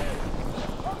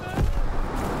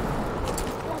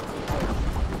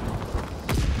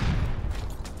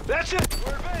 That's it!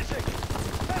 We're advancing!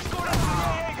 Escort us to the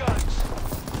AA guns!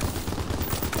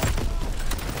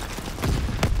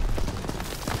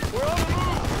 We're on the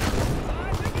move!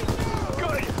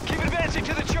 Good! Keep advancing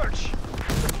to the church!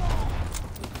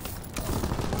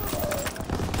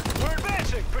 We're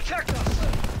advancing! Protect us!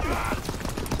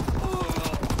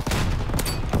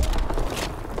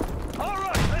 All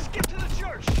right, let's get to the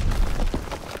church!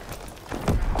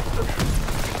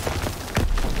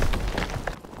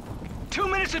 2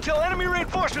 minutes until enemy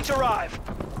reinforcements arrive!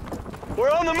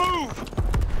 We're on the move!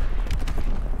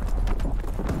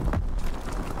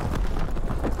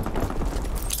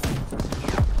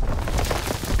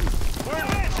 We're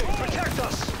advancing! Protect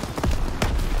us!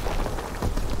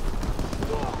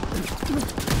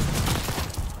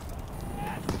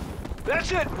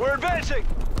 That's it! We're advancing!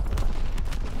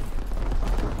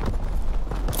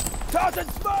 Tossing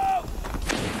smoke!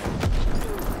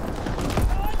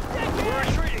 We're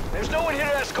retreating! There's no one here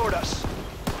to escort us!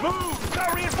 Move!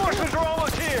 Our reinforcements are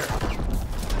almost here!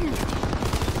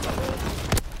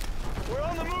 We're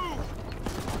on the move!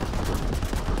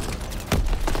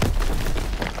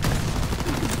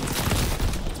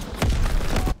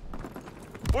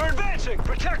 We're advancing!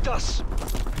 Protect us!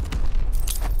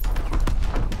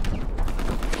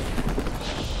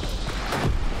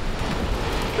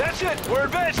 That's it! We're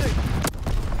advancing!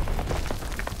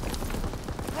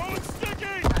 Road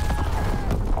sticky!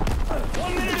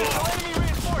 1 minute until enemy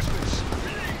reinforcements!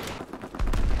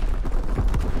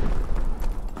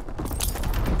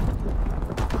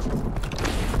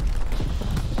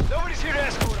 Nobody's here to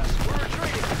escort us. We're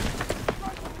retreating.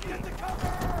 Get the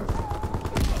cover!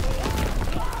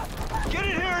 Get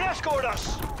in here and escort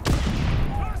us!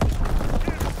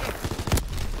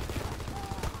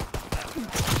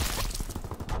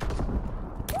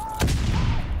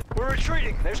 We're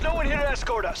retreating. There's no one here to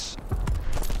escort us.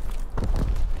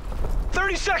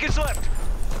 30 seconds left!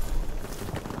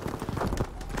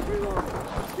 Reload!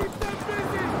 Keep them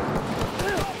busy!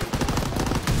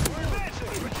 We're advancing!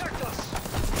 Protect us!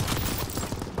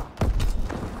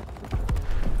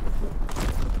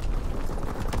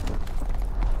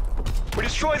 We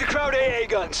destroyed the Crowd AA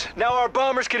guns. Now our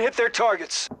bombers can hit their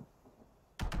targets.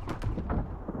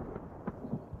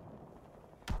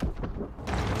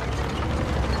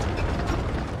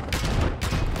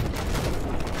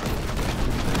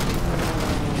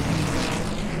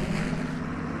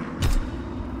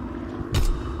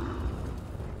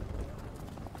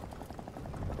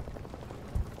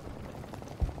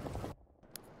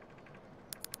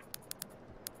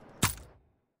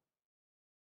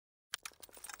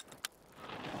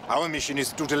 Our mission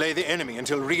is to delay the enemy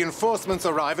until reinforcements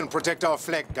arrive and protect our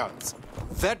flag guns.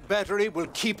 That battery will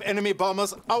keep enemy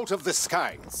bombers out of the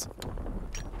skies.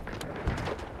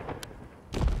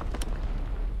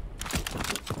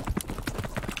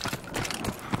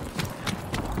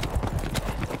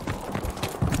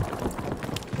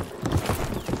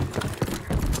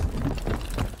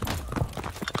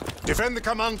 Defend the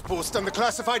command post and the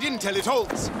classified intel it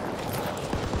holds.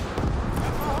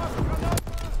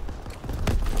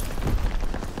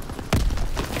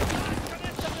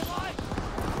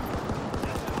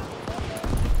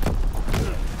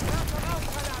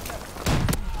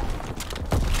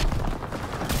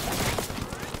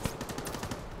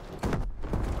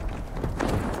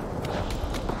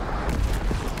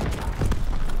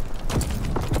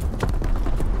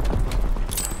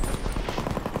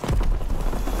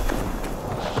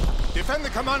 Defend the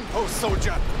command post,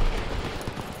 soldier!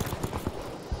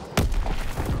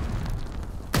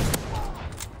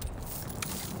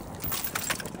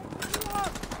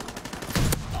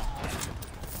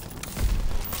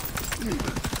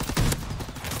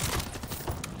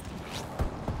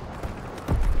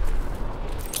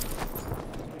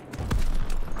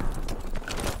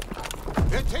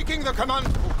 They're taking the command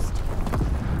post!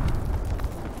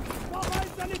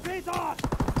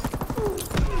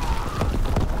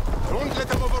 Don't let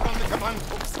them overrun the command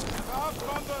post.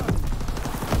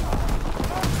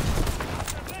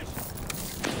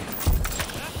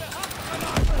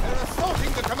 They're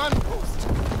assaulting the command post.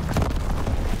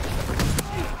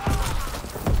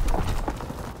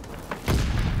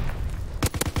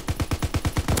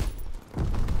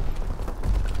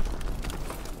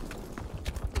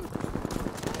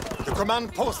 The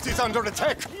command post is under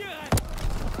attack.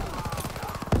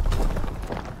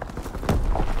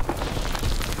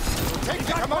 Take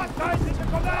the command!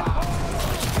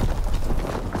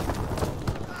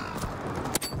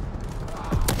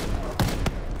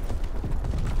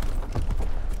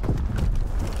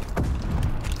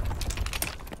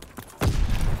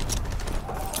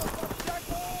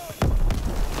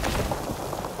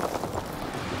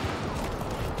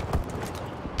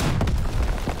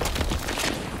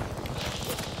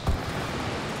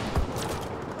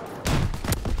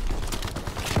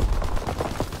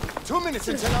 Two minutes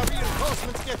until our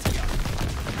reinforcements get here.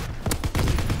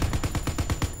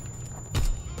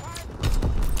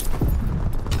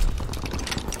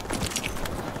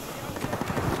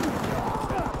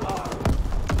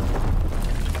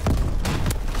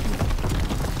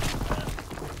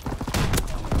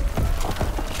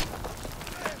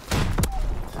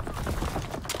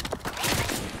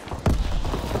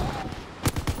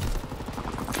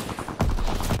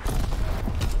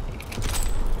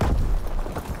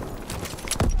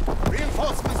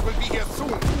 Reinforcements will be here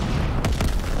soon.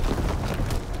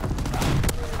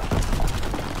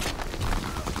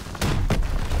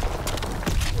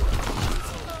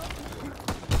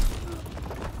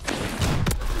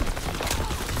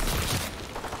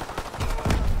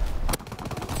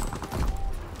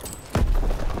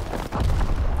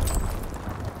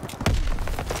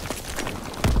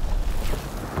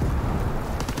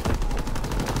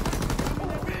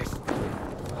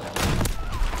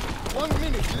 One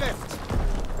minute left.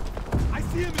 I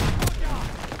see him in the courtyard!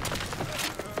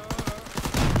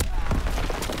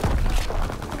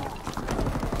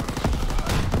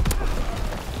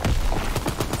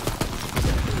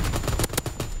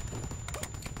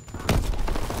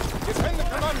 Defend the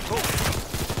command post.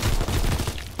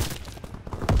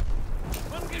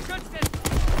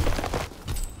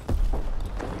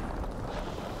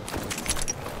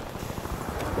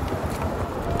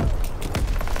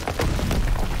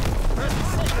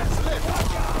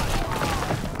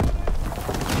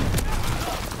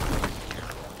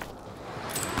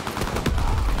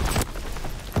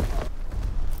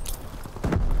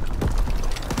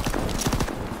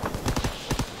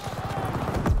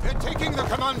 Taking the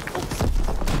command post.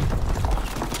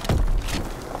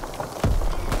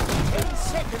 10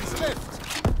 seconds left.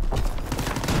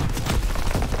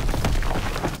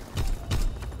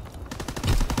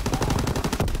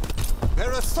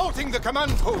 They're assaulting the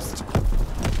command post.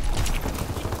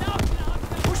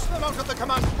 Push them out of the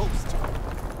command post.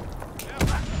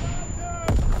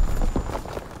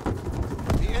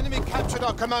 The enemy captured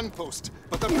our command post,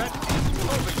 but the battle isn't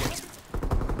over yet.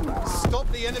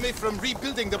 Stop the enemy from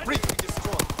rebuilding the bridge we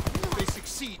destroyed. If they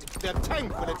succeed, their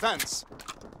tank will advance.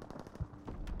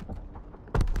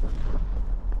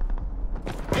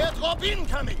 Airdrop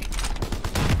incoming!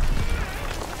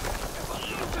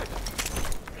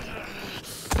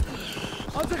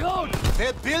 On the road!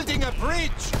 They're building a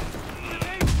bridge!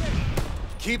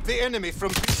 Keep the enemy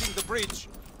from breaching the bridge.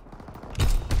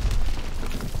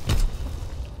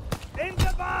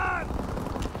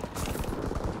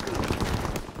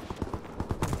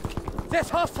 There's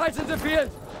hostiles in the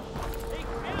field!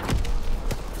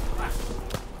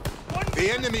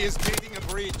 The enemy is building a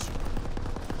bridge.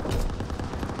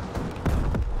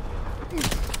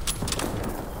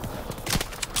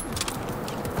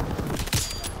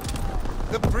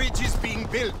 The bridge is being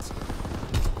built.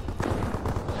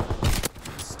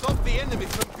 Stop the enemy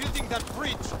from building that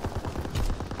bridge.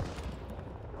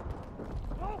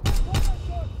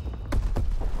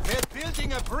 They're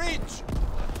building a bridge.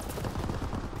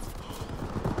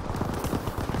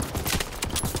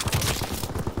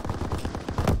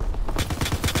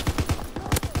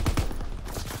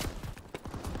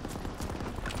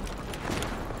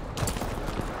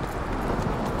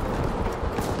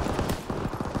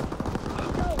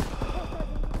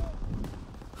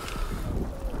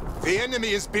 The enemy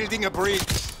is building a bridge.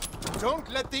 Don't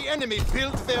let the enemy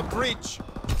build their bridge.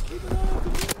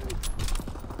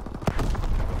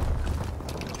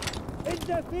 In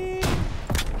the field!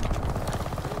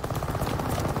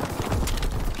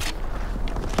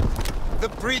 The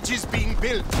bridge is being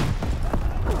built.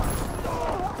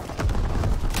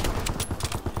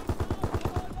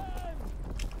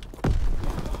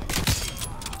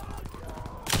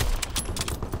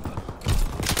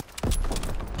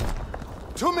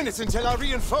 Two minutes until our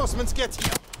reinforcements get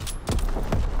here.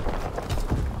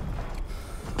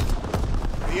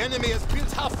 The enemy has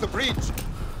built half the bridge.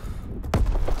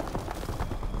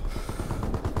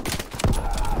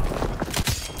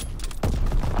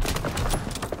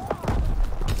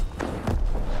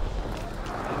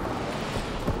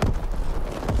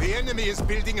 The enemy is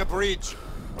building a bridge.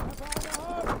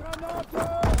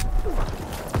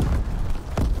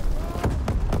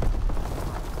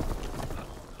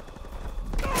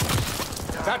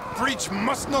 That bridge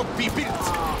must not be built.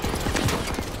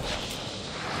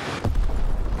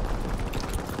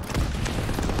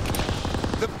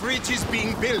 The bridge is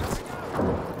being built.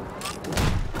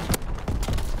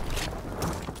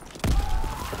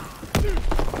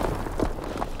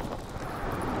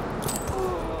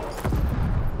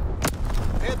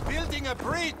 They're building a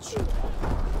bridge.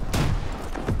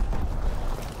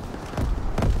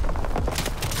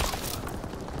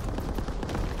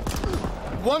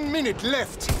 1 minute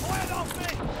left.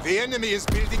 The enemy is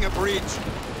building a bridge.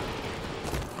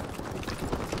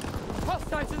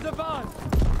 Hostiles in the barn!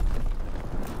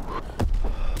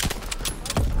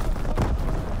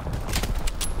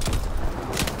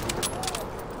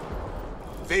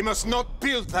 They must not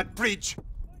build that bridge.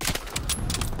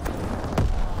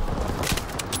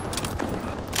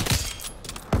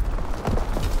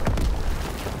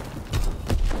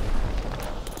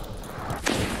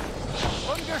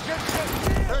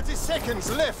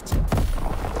 Seconds left.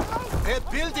 They're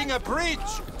building a bridge.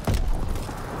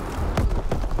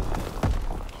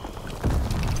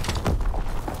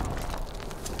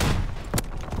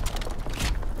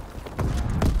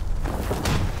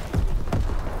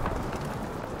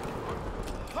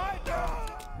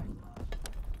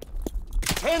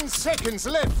 Ten seconds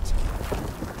left.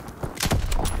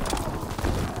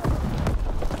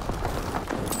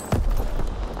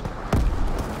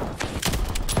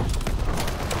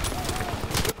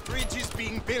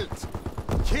 Built.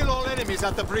 Kill all enemies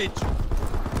at the bridge.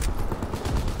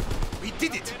 We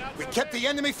did it! We kept the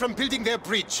enemy from building their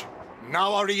bridge.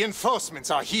 Now our reinforcements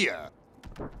are here.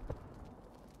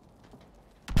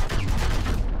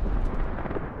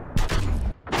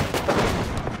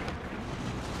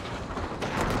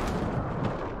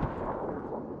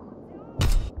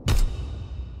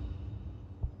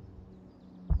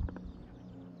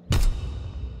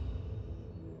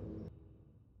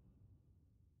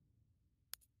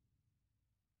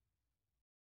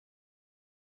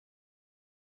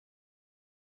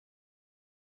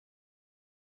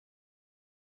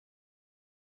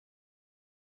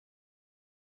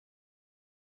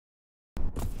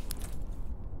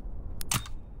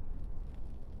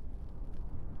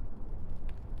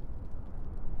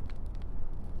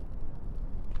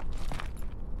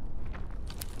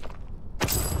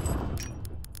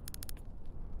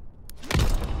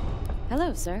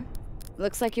 Hello, sir.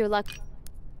 Looks like you're lucky.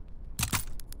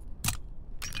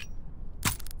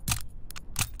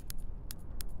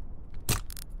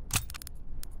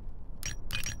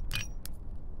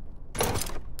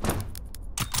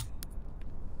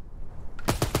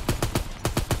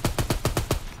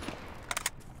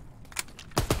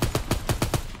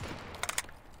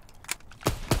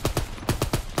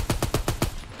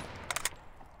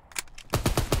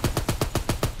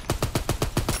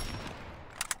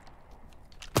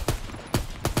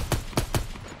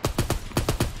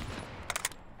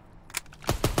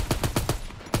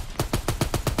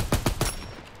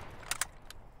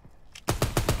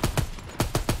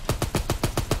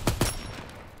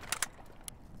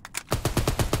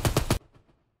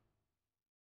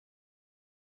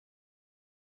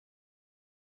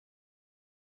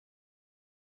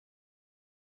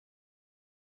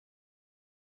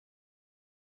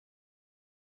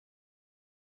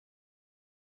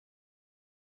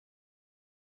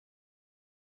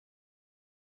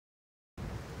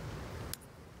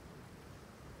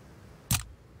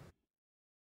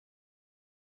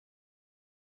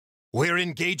 We're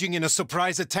engaging in a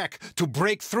surprise attack to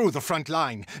break through the front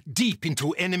line, deep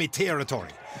into enemy territory.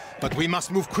 But we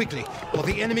must move quickly, or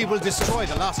the enemy will destroy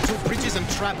the last two bridges and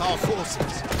trap our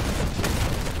forces.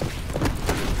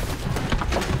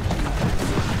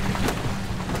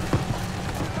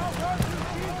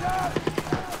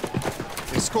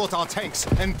 Escort our tanks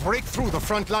and break through the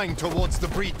front line towards the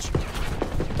bridge.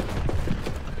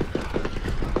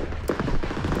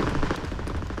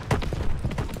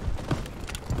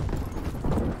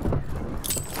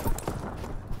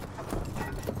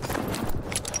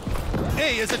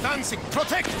 A is advancing.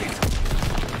 Protect it!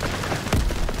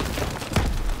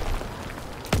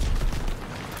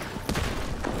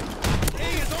 A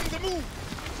is on the move!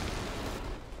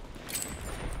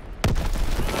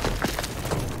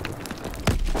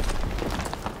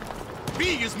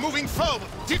 B is moving forward.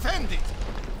 Defend it!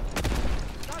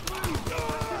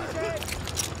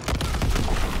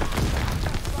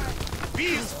 B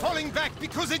is falling back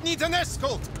because it needs an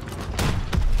escort!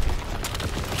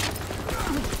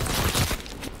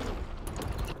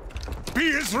 B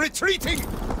is retreating!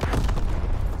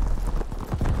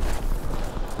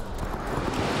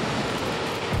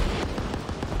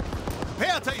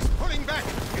 Bertha is pulling back!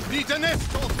 It needs an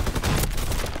escort!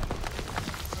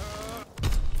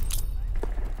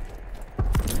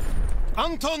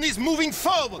 Anton is moving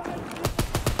forward!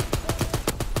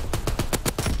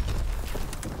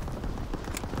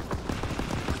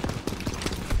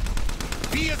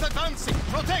 B is advancing!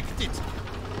 Protect it!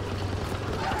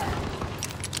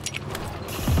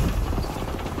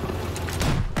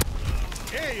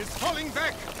 A is falling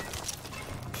back!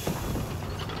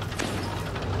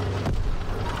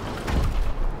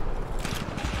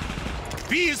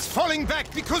 B is falling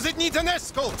back because it needs an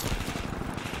escort!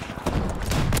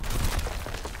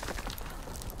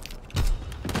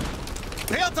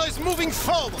 Bertha is moving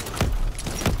forward!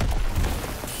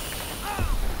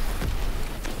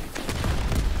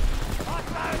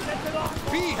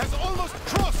 B has almost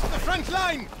crossed the front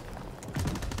line!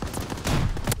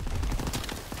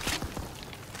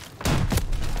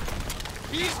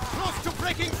 He's close to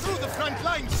breaking through the front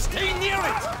line. Stay near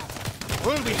it!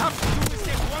 All we have to do is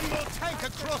get one more tank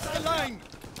across the line.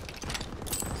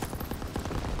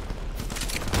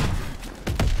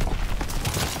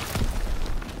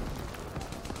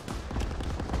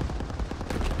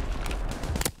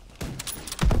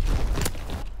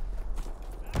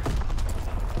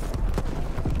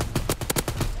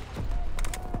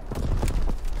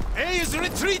 A is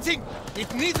retreating!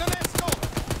 It needs an escort!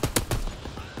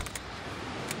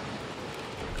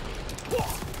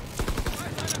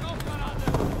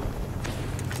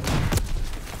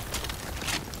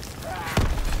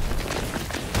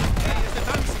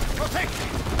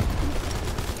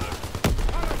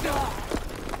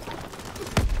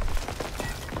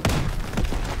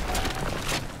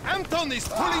 Anton is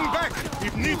pulling back!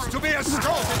 It needs to be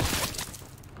escorted!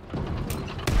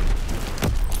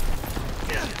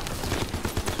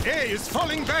 A is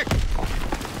falling back!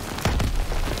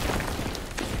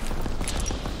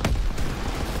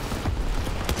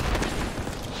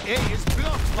 A is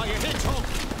blocked by a hedgehog!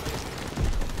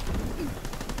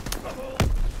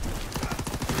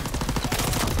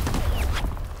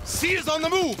 C is on the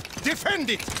move! Defend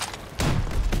it!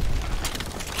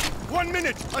 1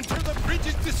 minute until the bridge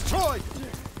is destroyed!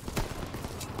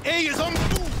 A is on the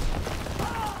move!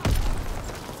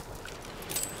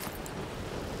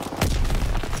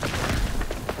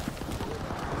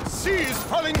 C is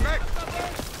falling back!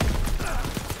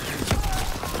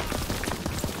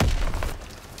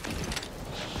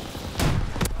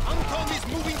 Anton is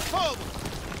moving forward!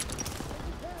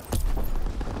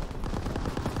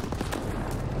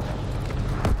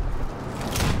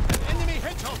 An enemy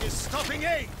hedgehog is stopping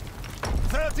A!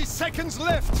 30 seconds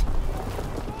left!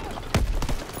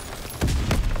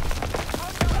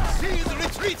 C is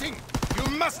retreating! You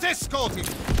must escort him!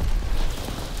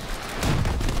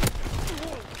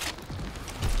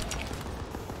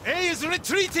 A is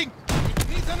retreating! It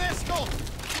needs an escort!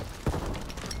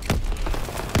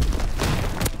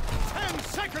 10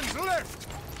 seconds left!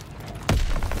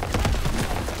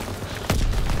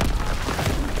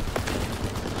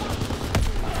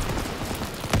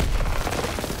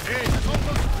 A has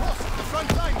almost crossed the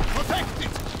front line! Protect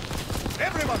it!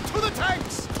 Everyone, to the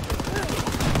tanks!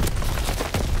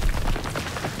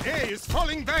 A is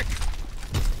falling back!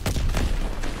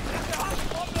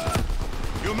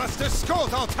 You must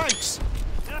escort our tanks!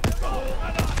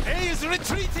 A is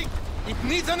retreating! It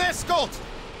needs an escort!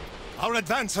 Our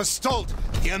advance has stalled!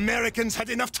 The Americans had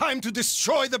enough time to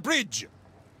destroy the bridge!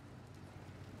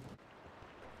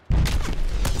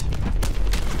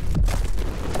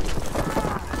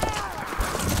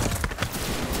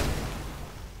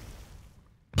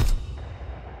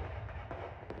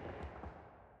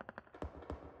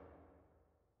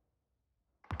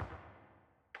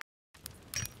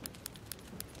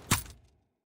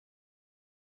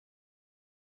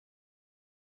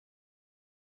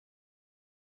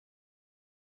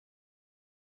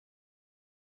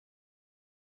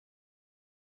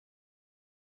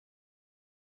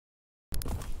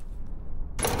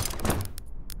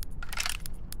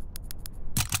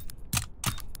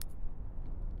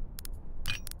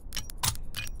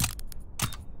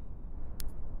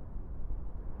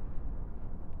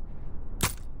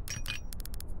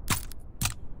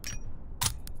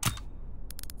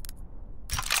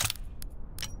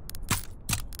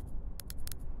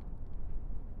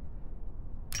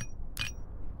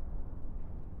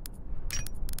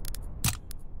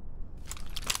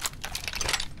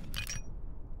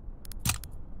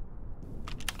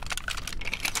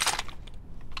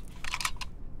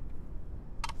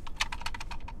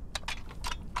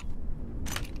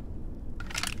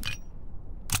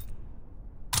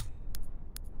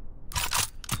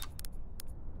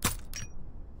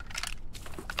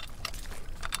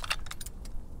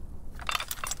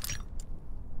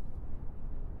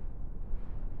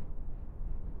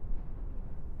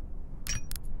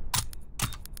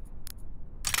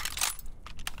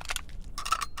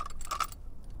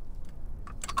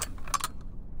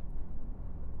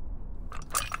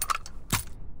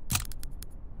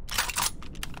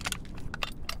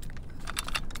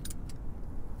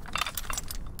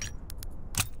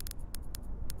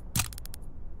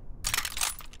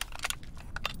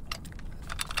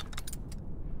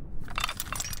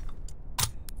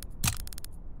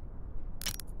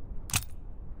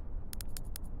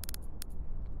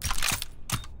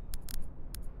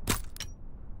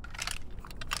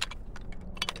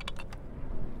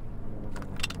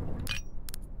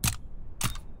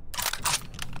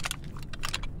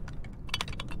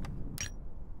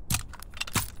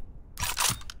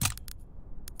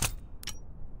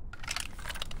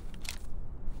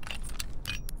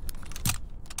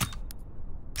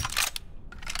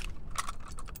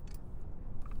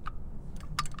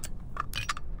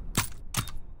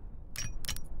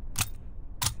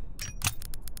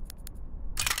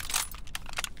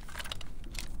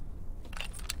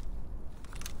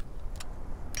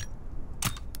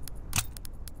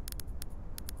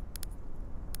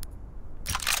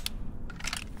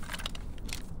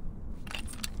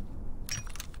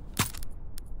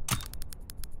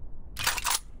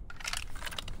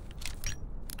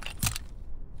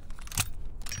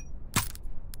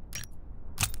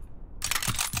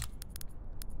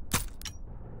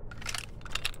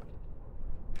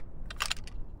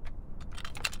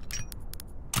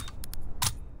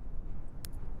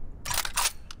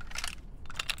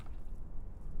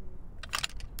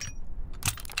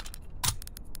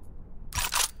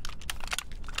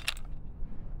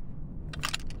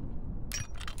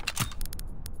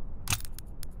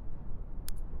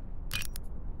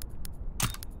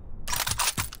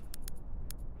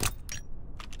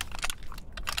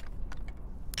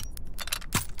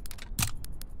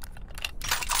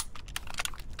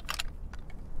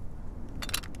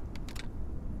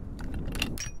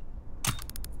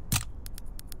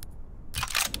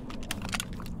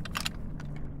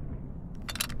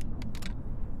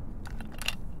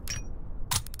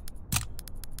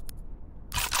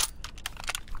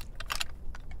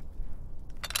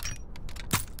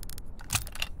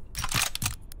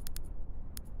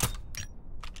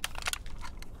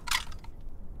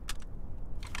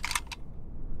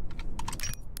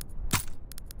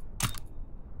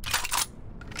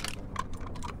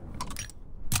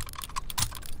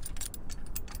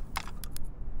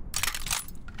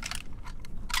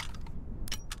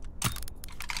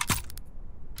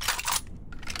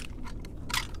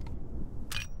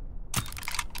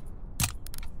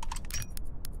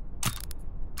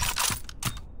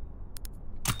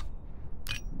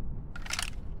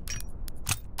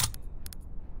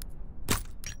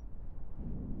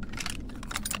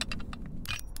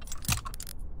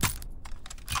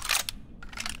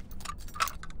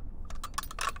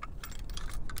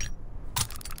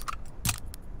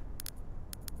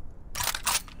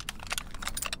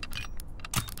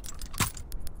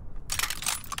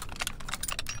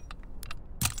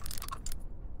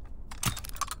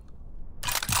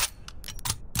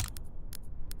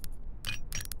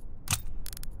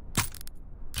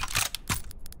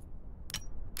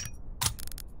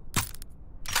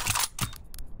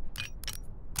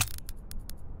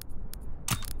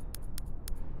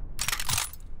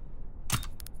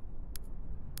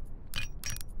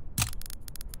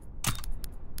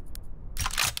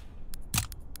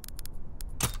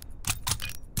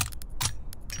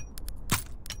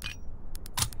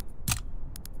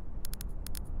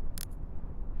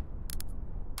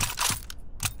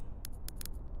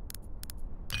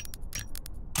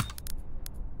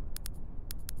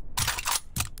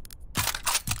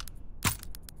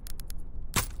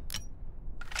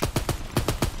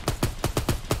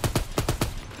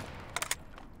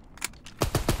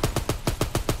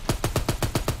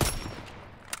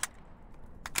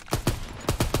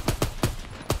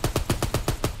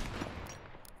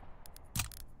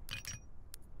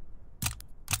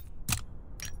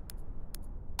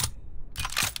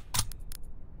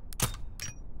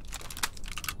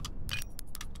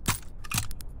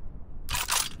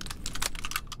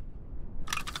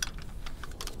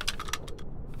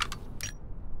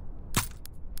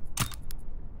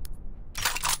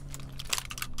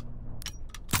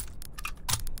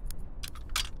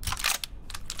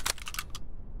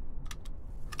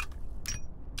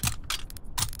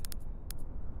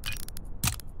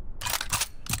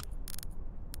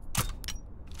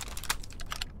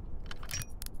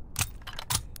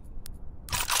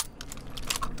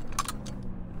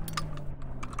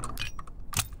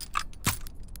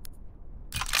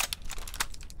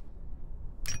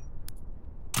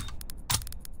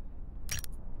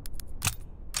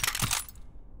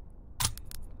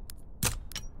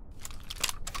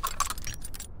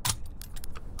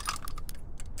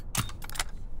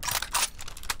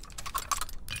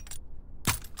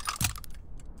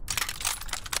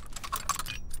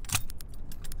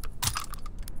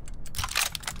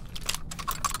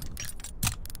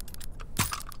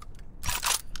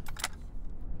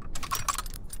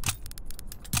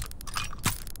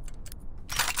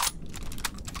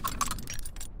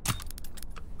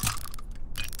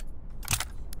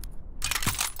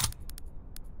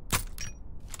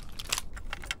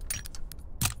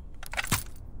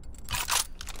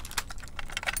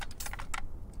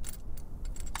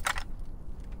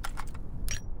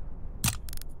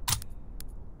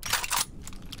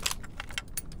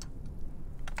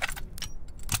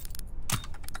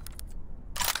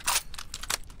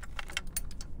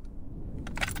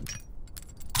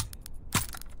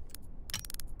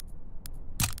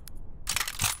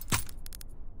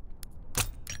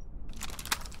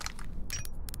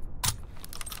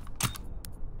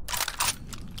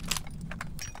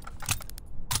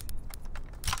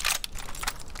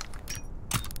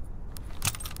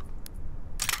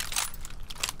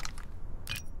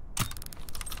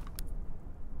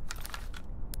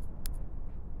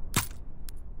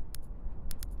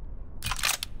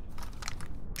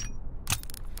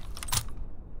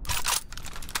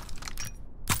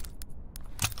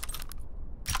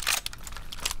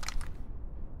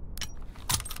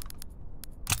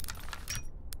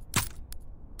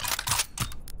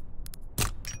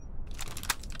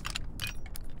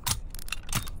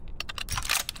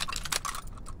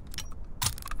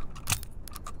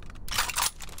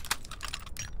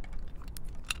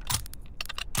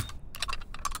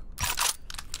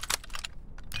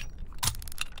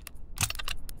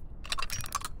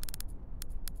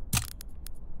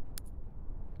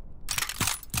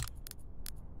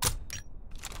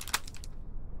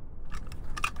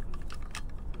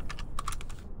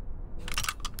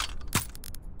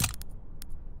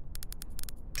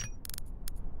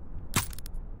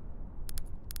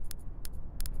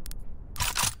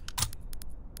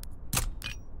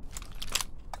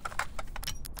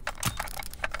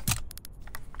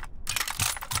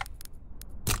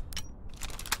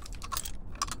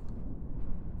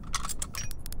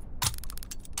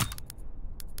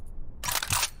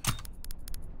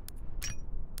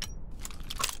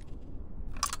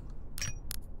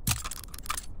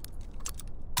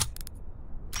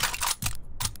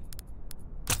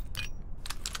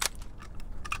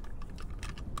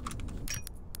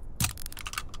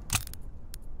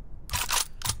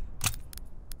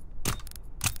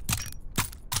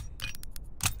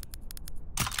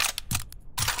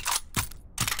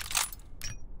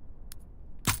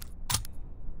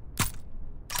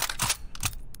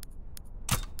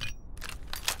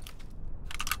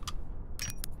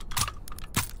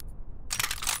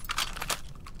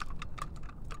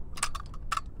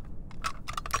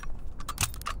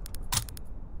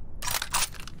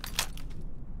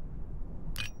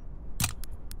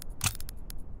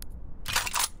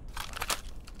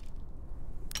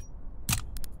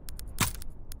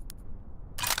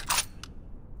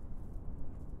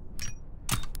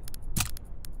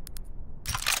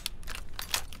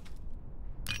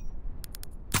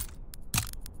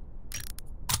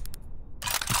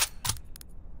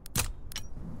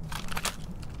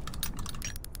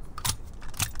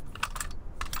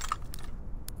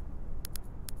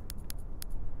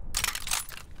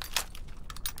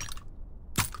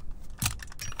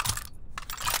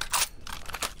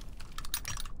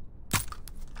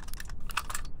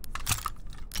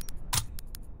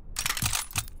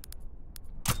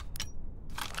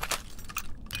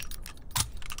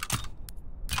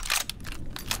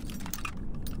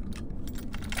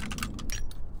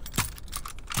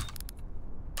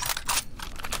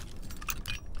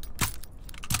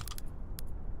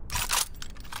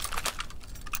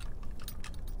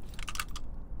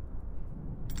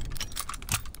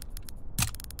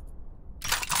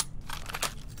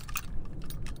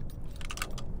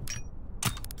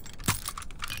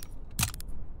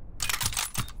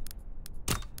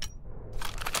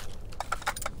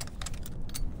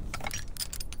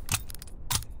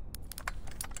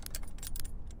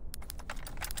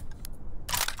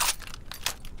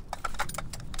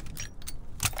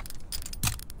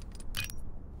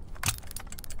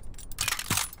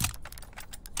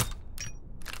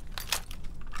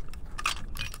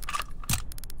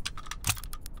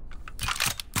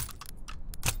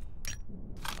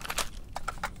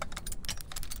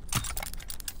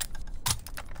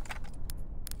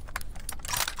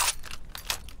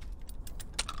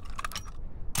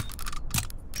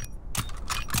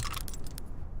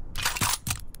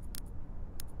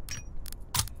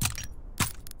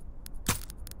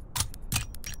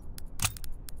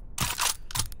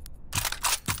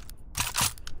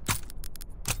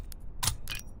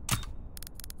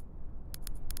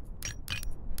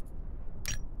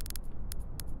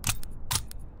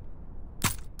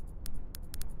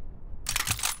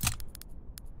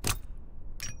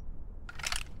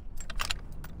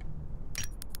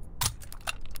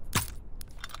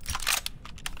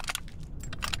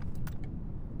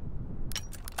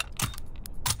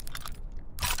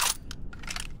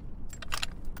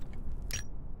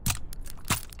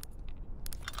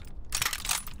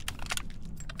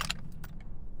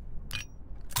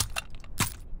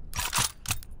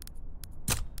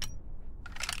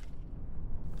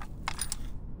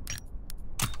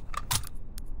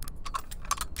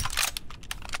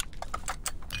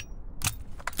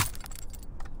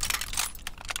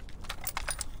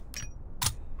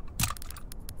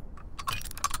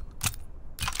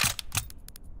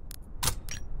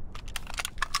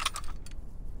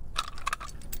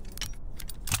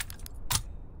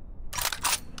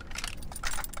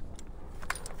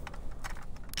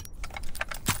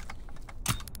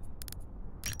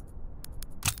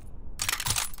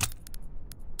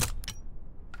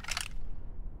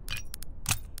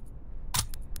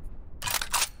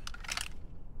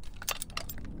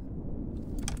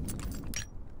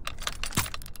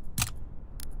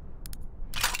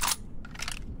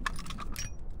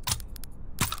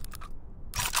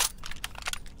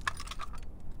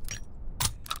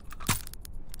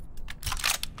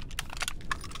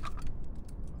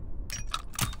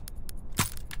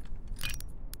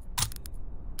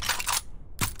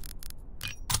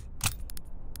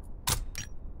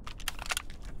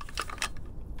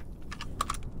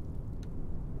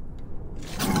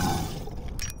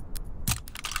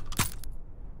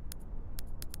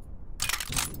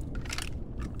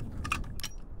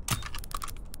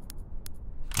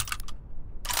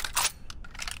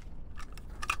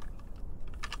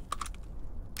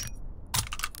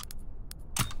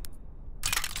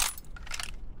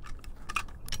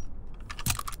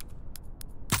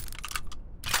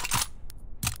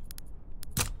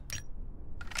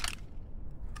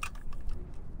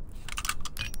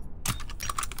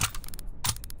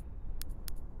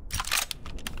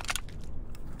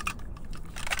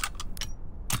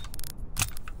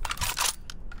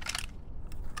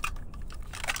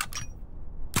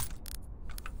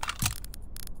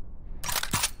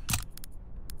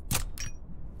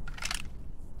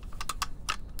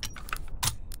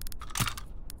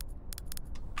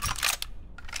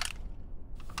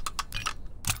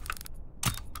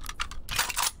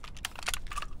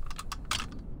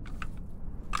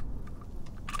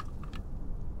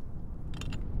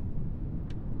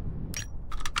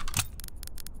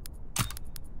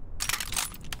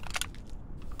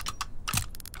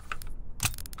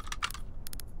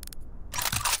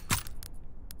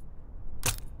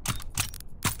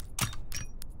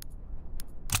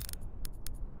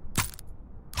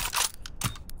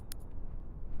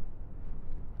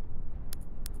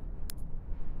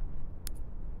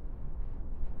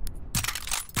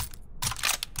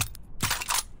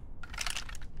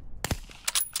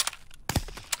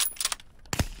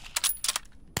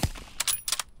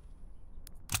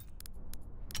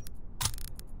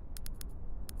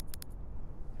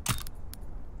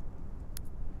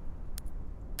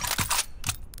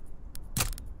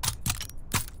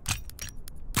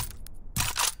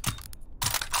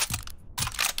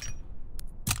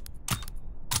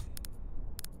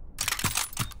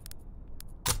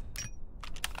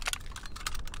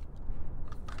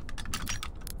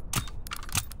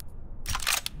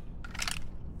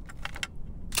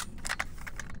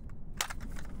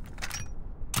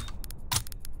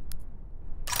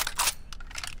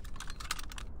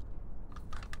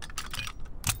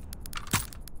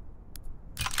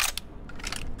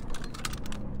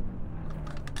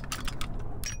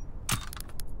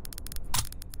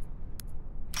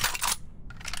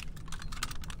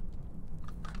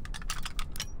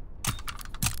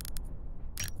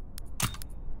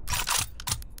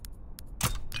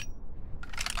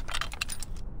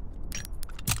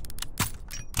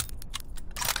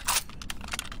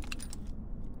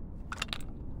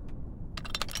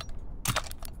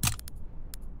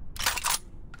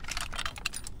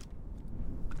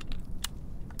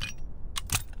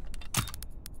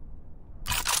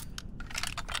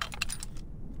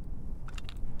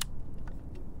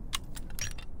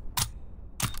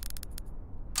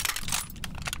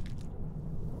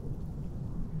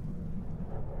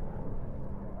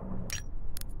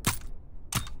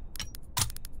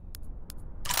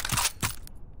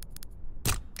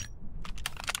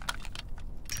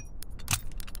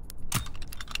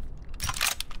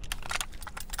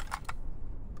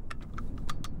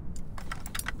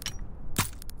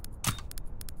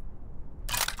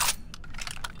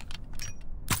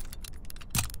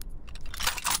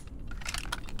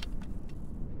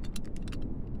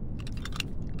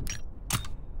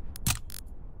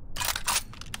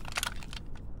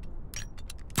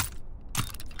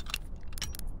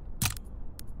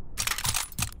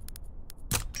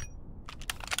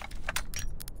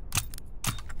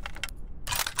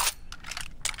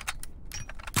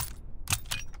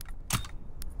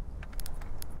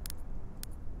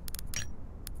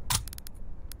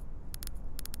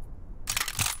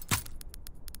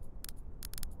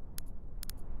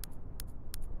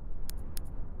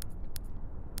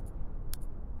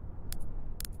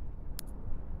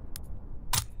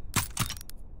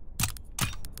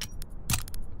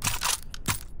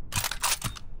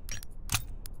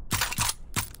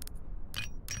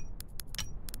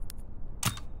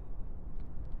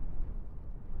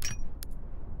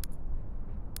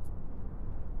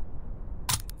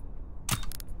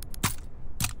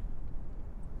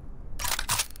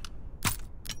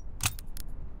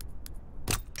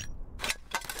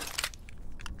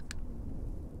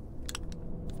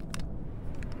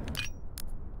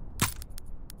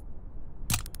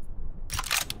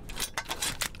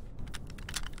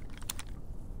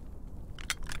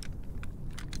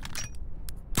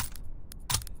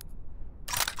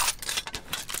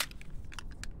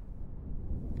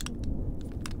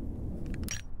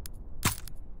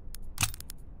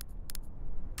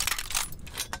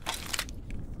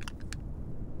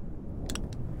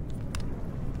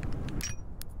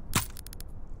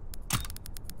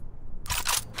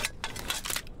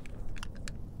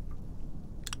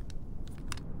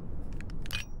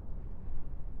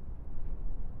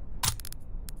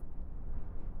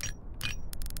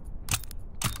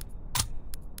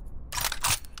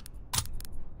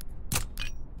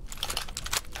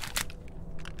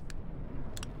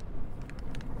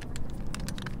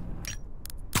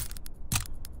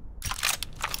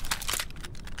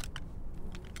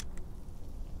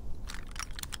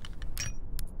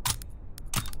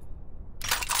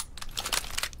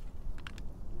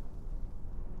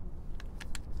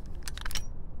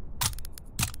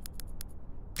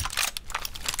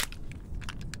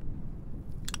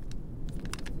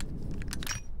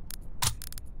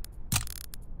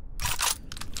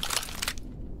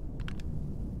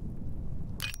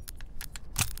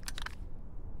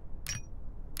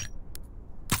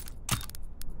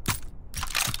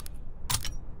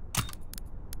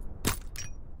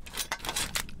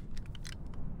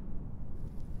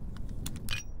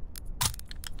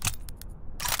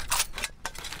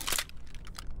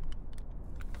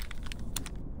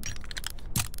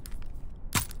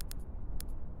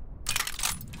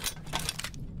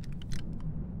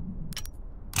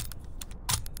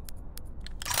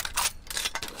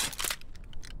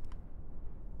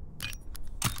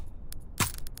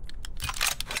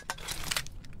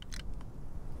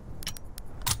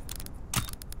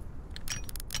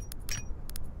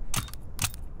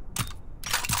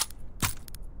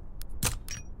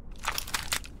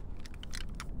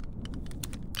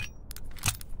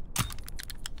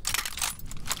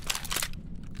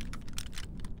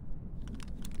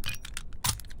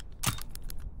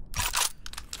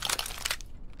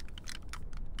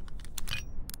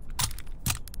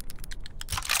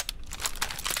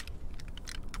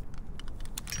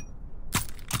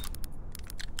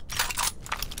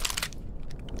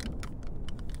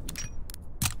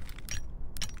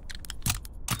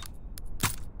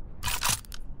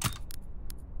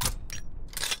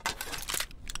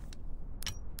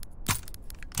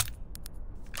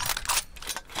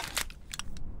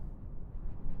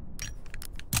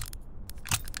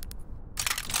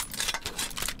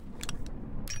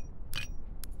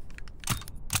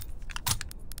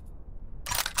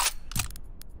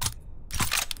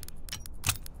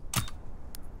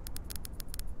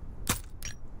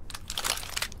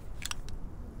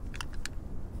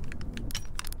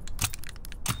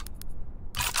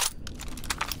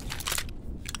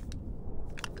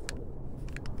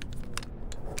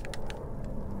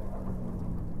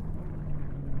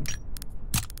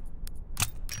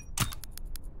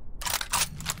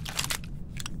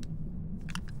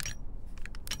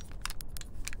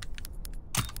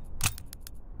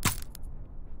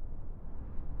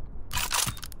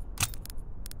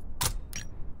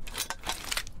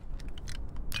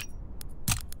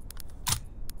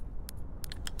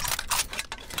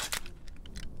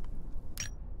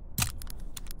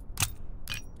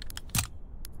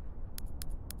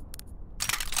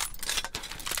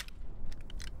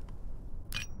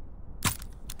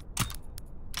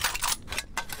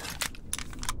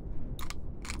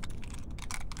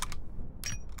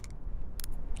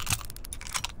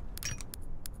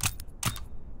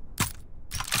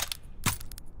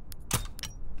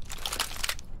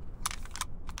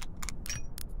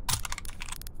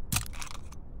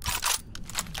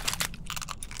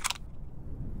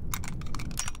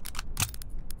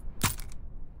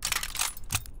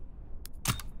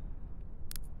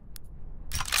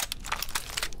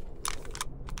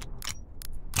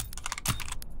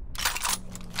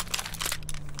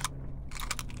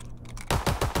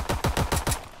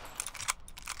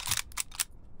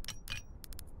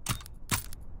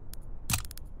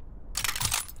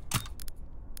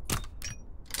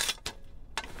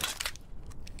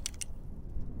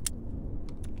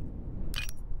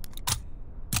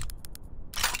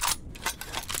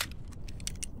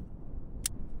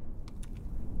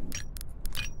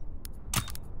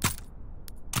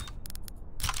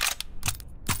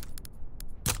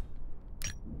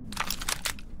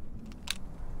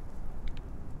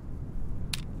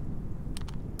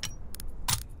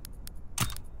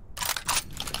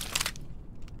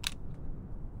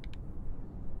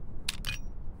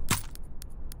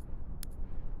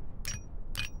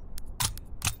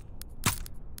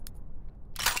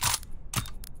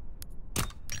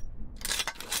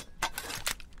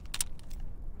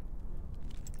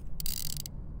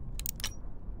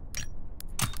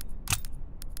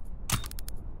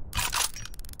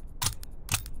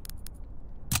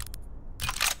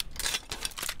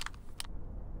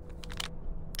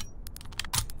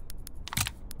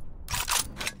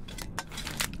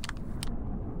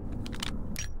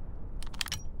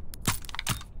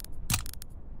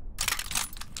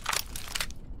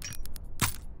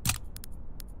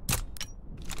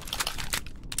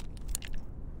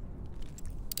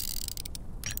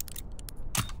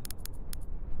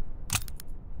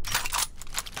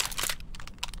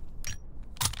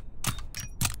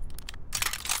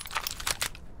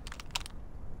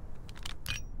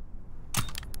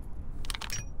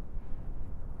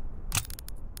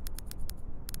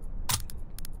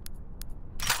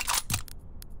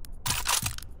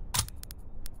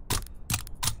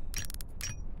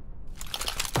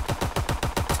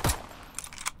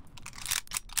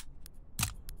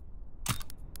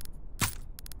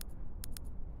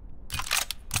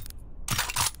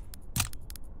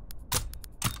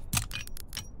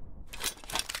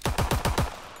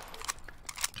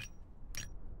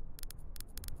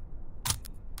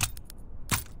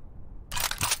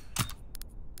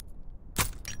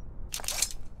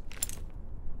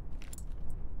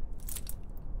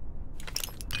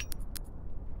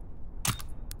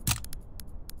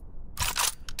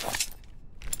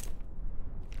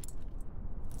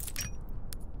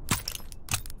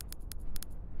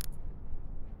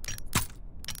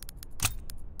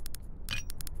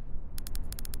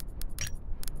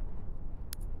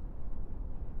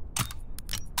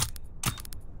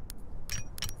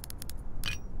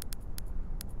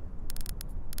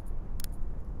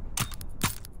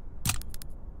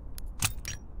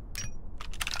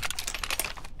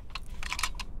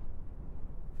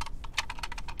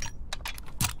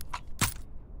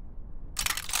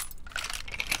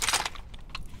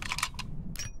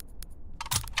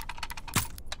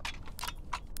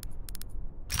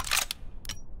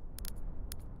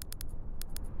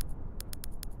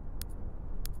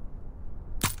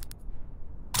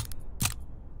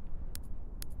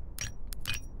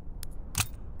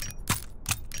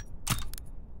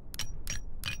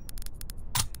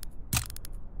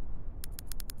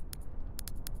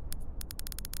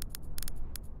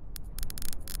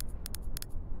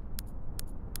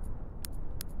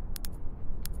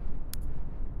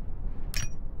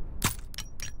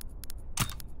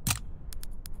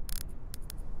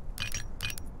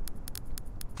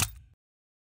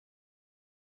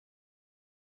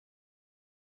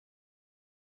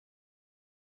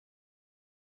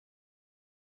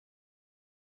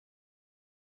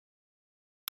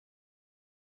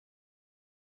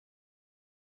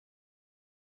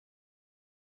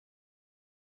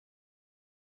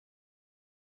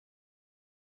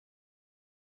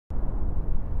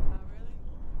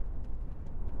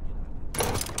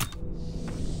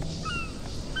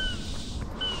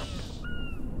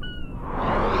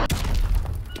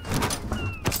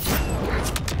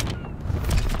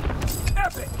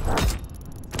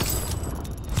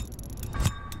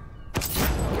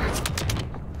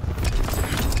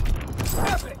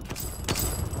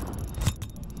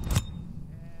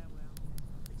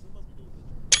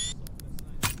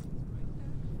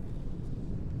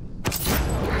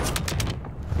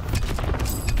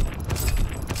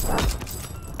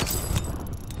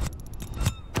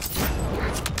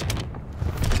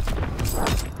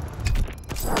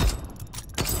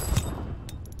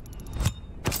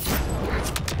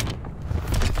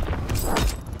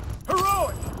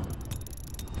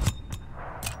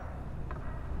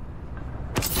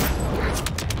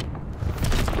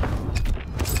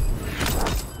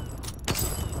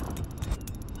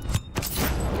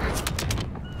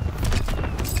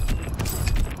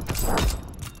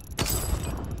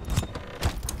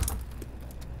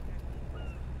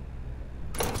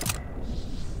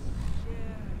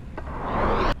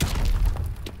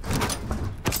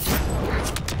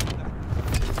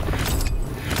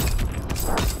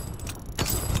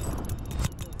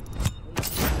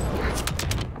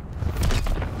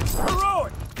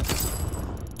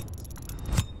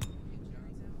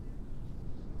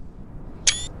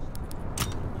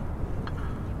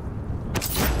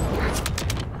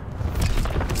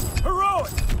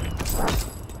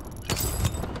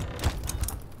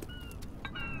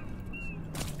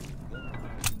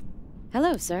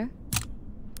 Hello, sir.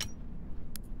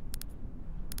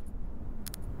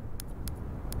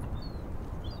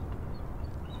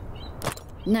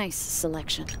 Nice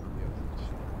selection.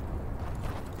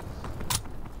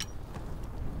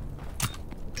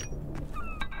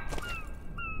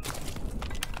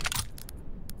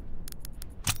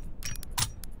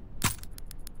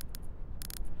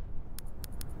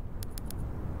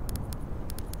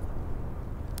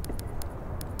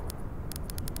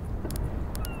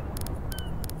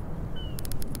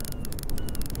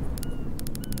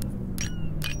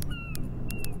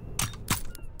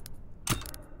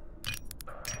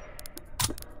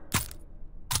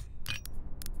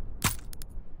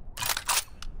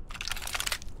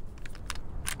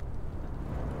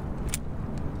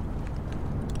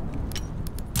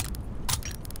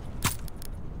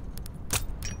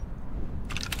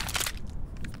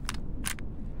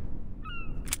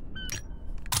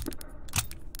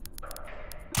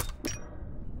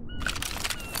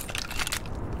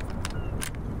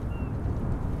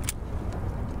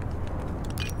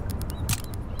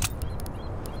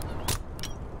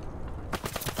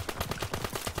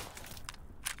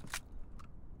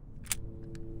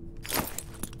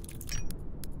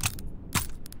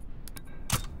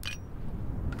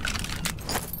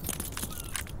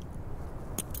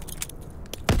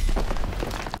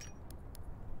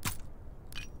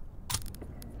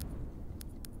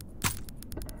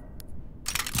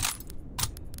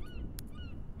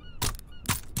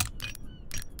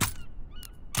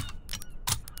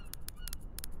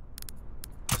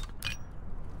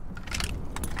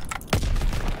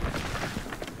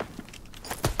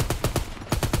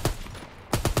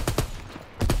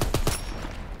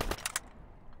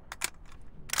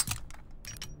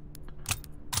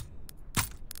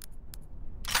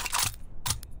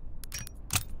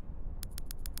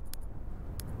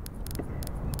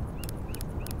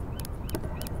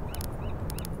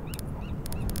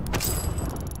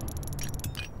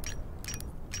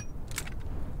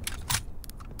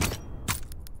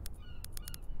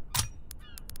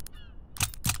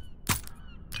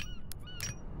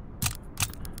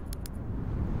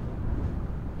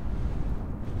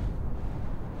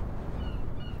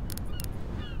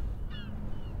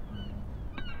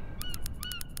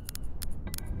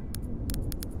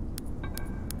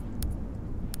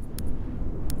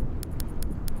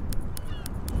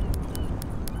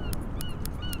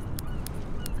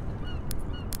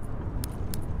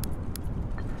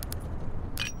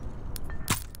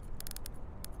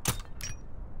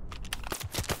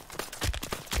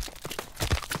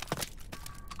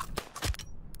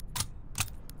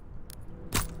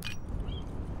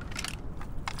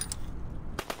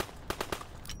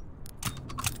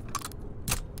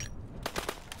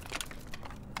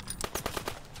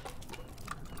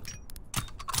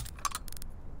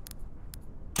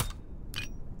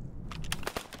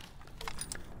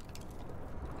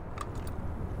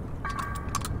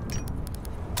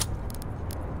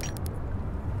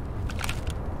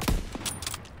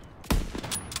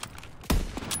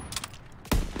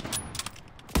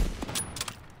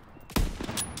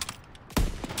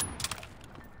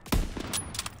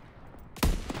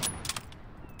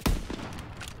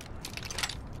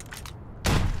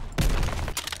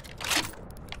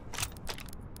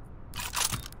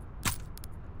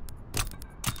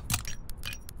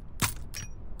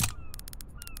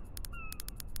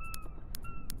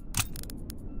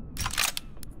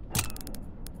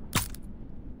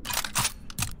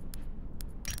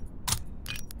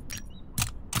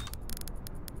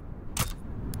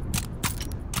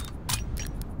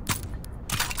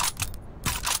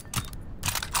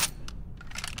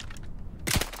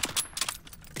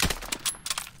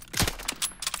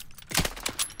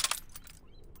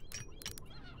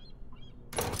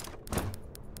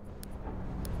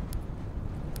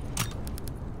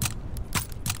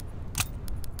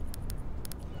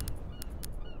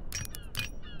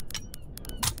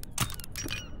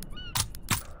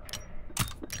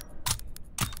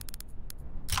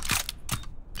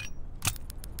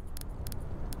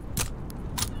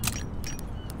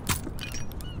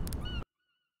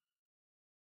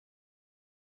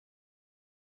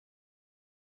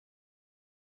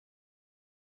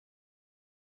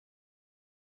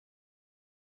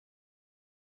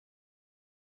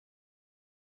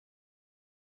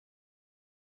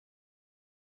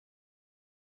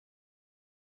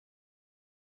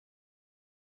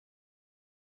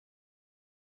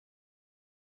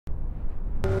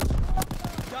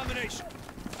 Domination.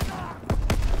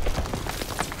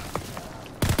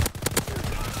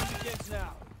 Begins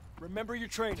now. Remember your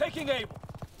training. Taking Able.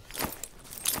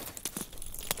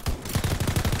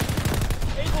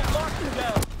 Able locked him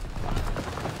down.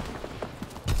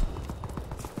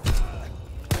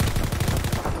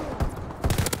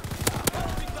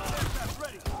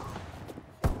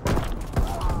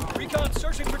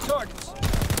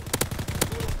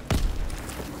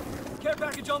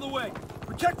 on the way.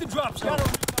 Protect the drop zone.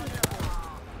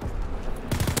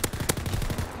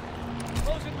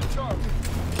 Close in with Charlie.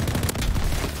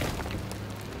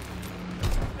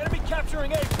 Enemy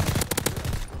capturing A.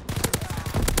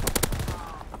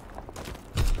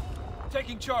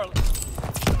 Taking Charlie.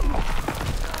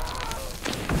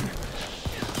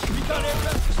 Recon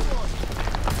aircraft destroyed.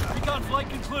 Recon flight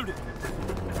concluded.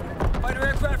 Fighter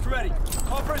aircraft ready.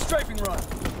 Call for a strafing run.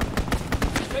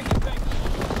 Taking Baker.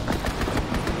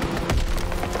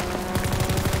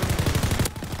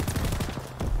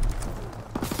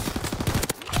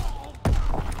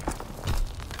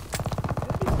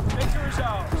 Baker is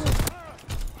ours.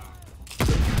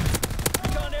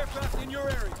 Recon aircraft in your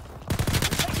area.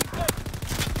 Taking Baker.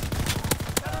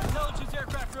 Counterintelligence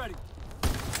aircraft ready.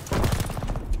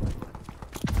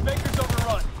 Baker's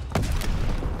overrun.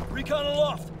 Recon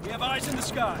aloft. We have eyes in the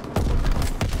sky.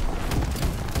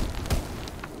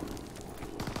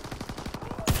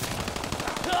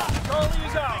 Charlie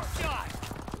is ours.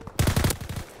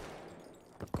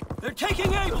 They're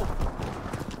taking Able.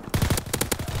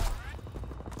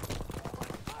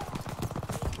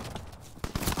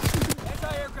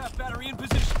 Anti-aircraft battery in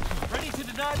position. Ready to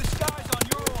deny the skies on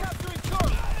your order. Capturing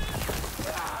Charlie.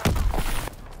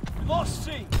 We lost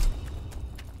C.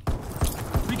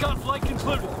 Recon flight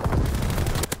concluded.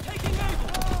 Taking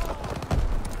Able.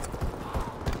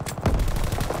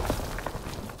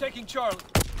 Taking Charlie.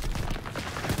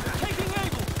 They're taking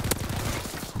Able.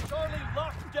 Charlie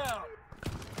locked down.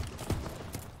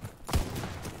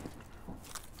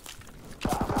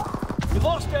 We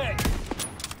lost A.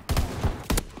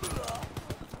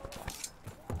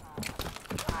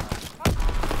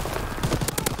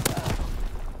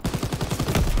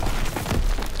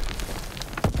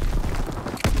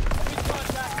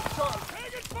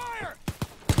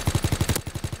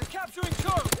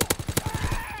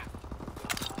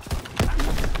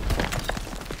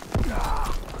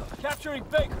 Capturing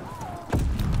Baker.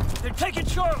 They're taking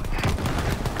Charlie.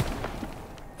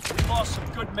 We lost some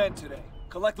good men today.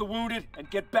 Collect the wounded and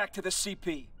get back to the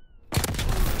CP.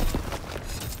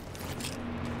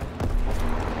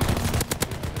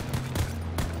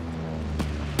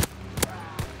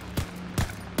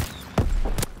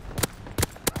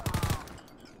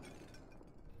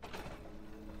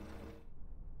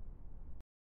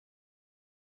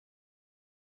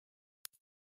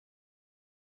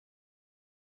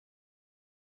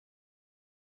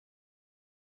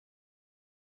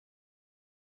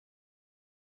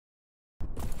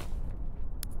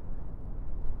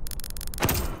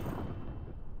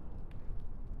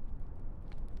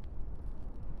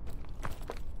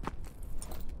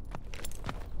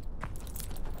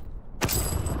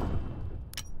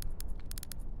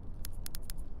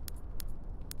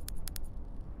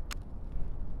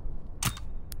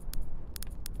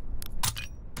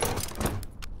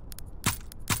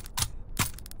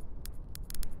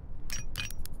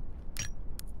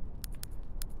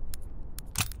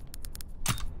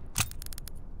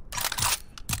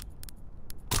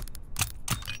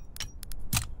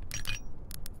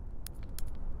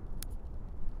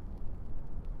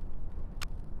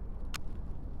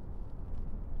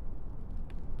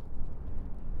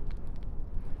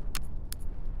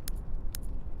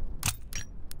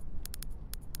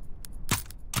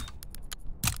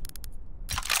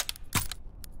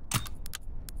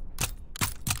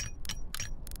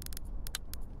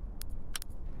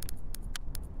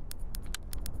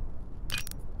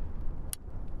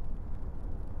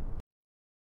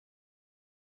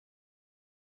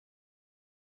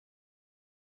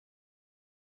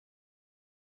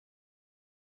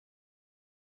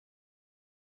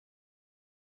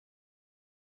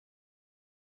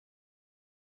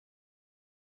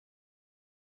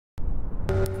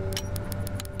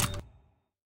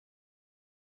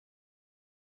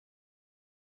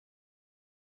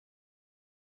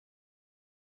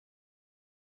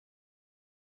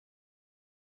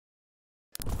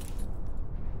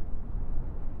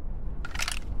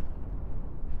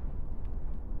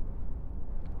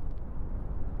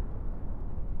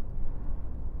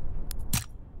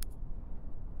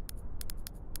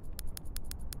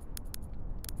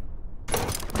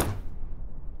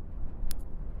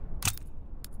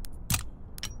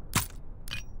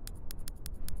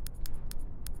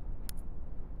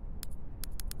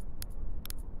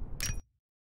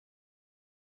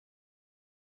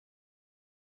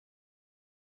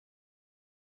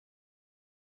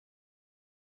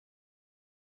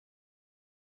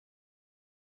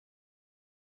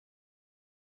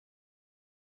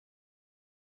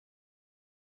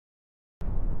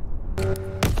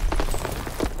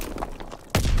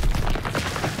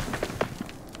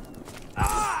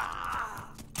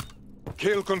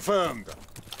 Kill confirmed.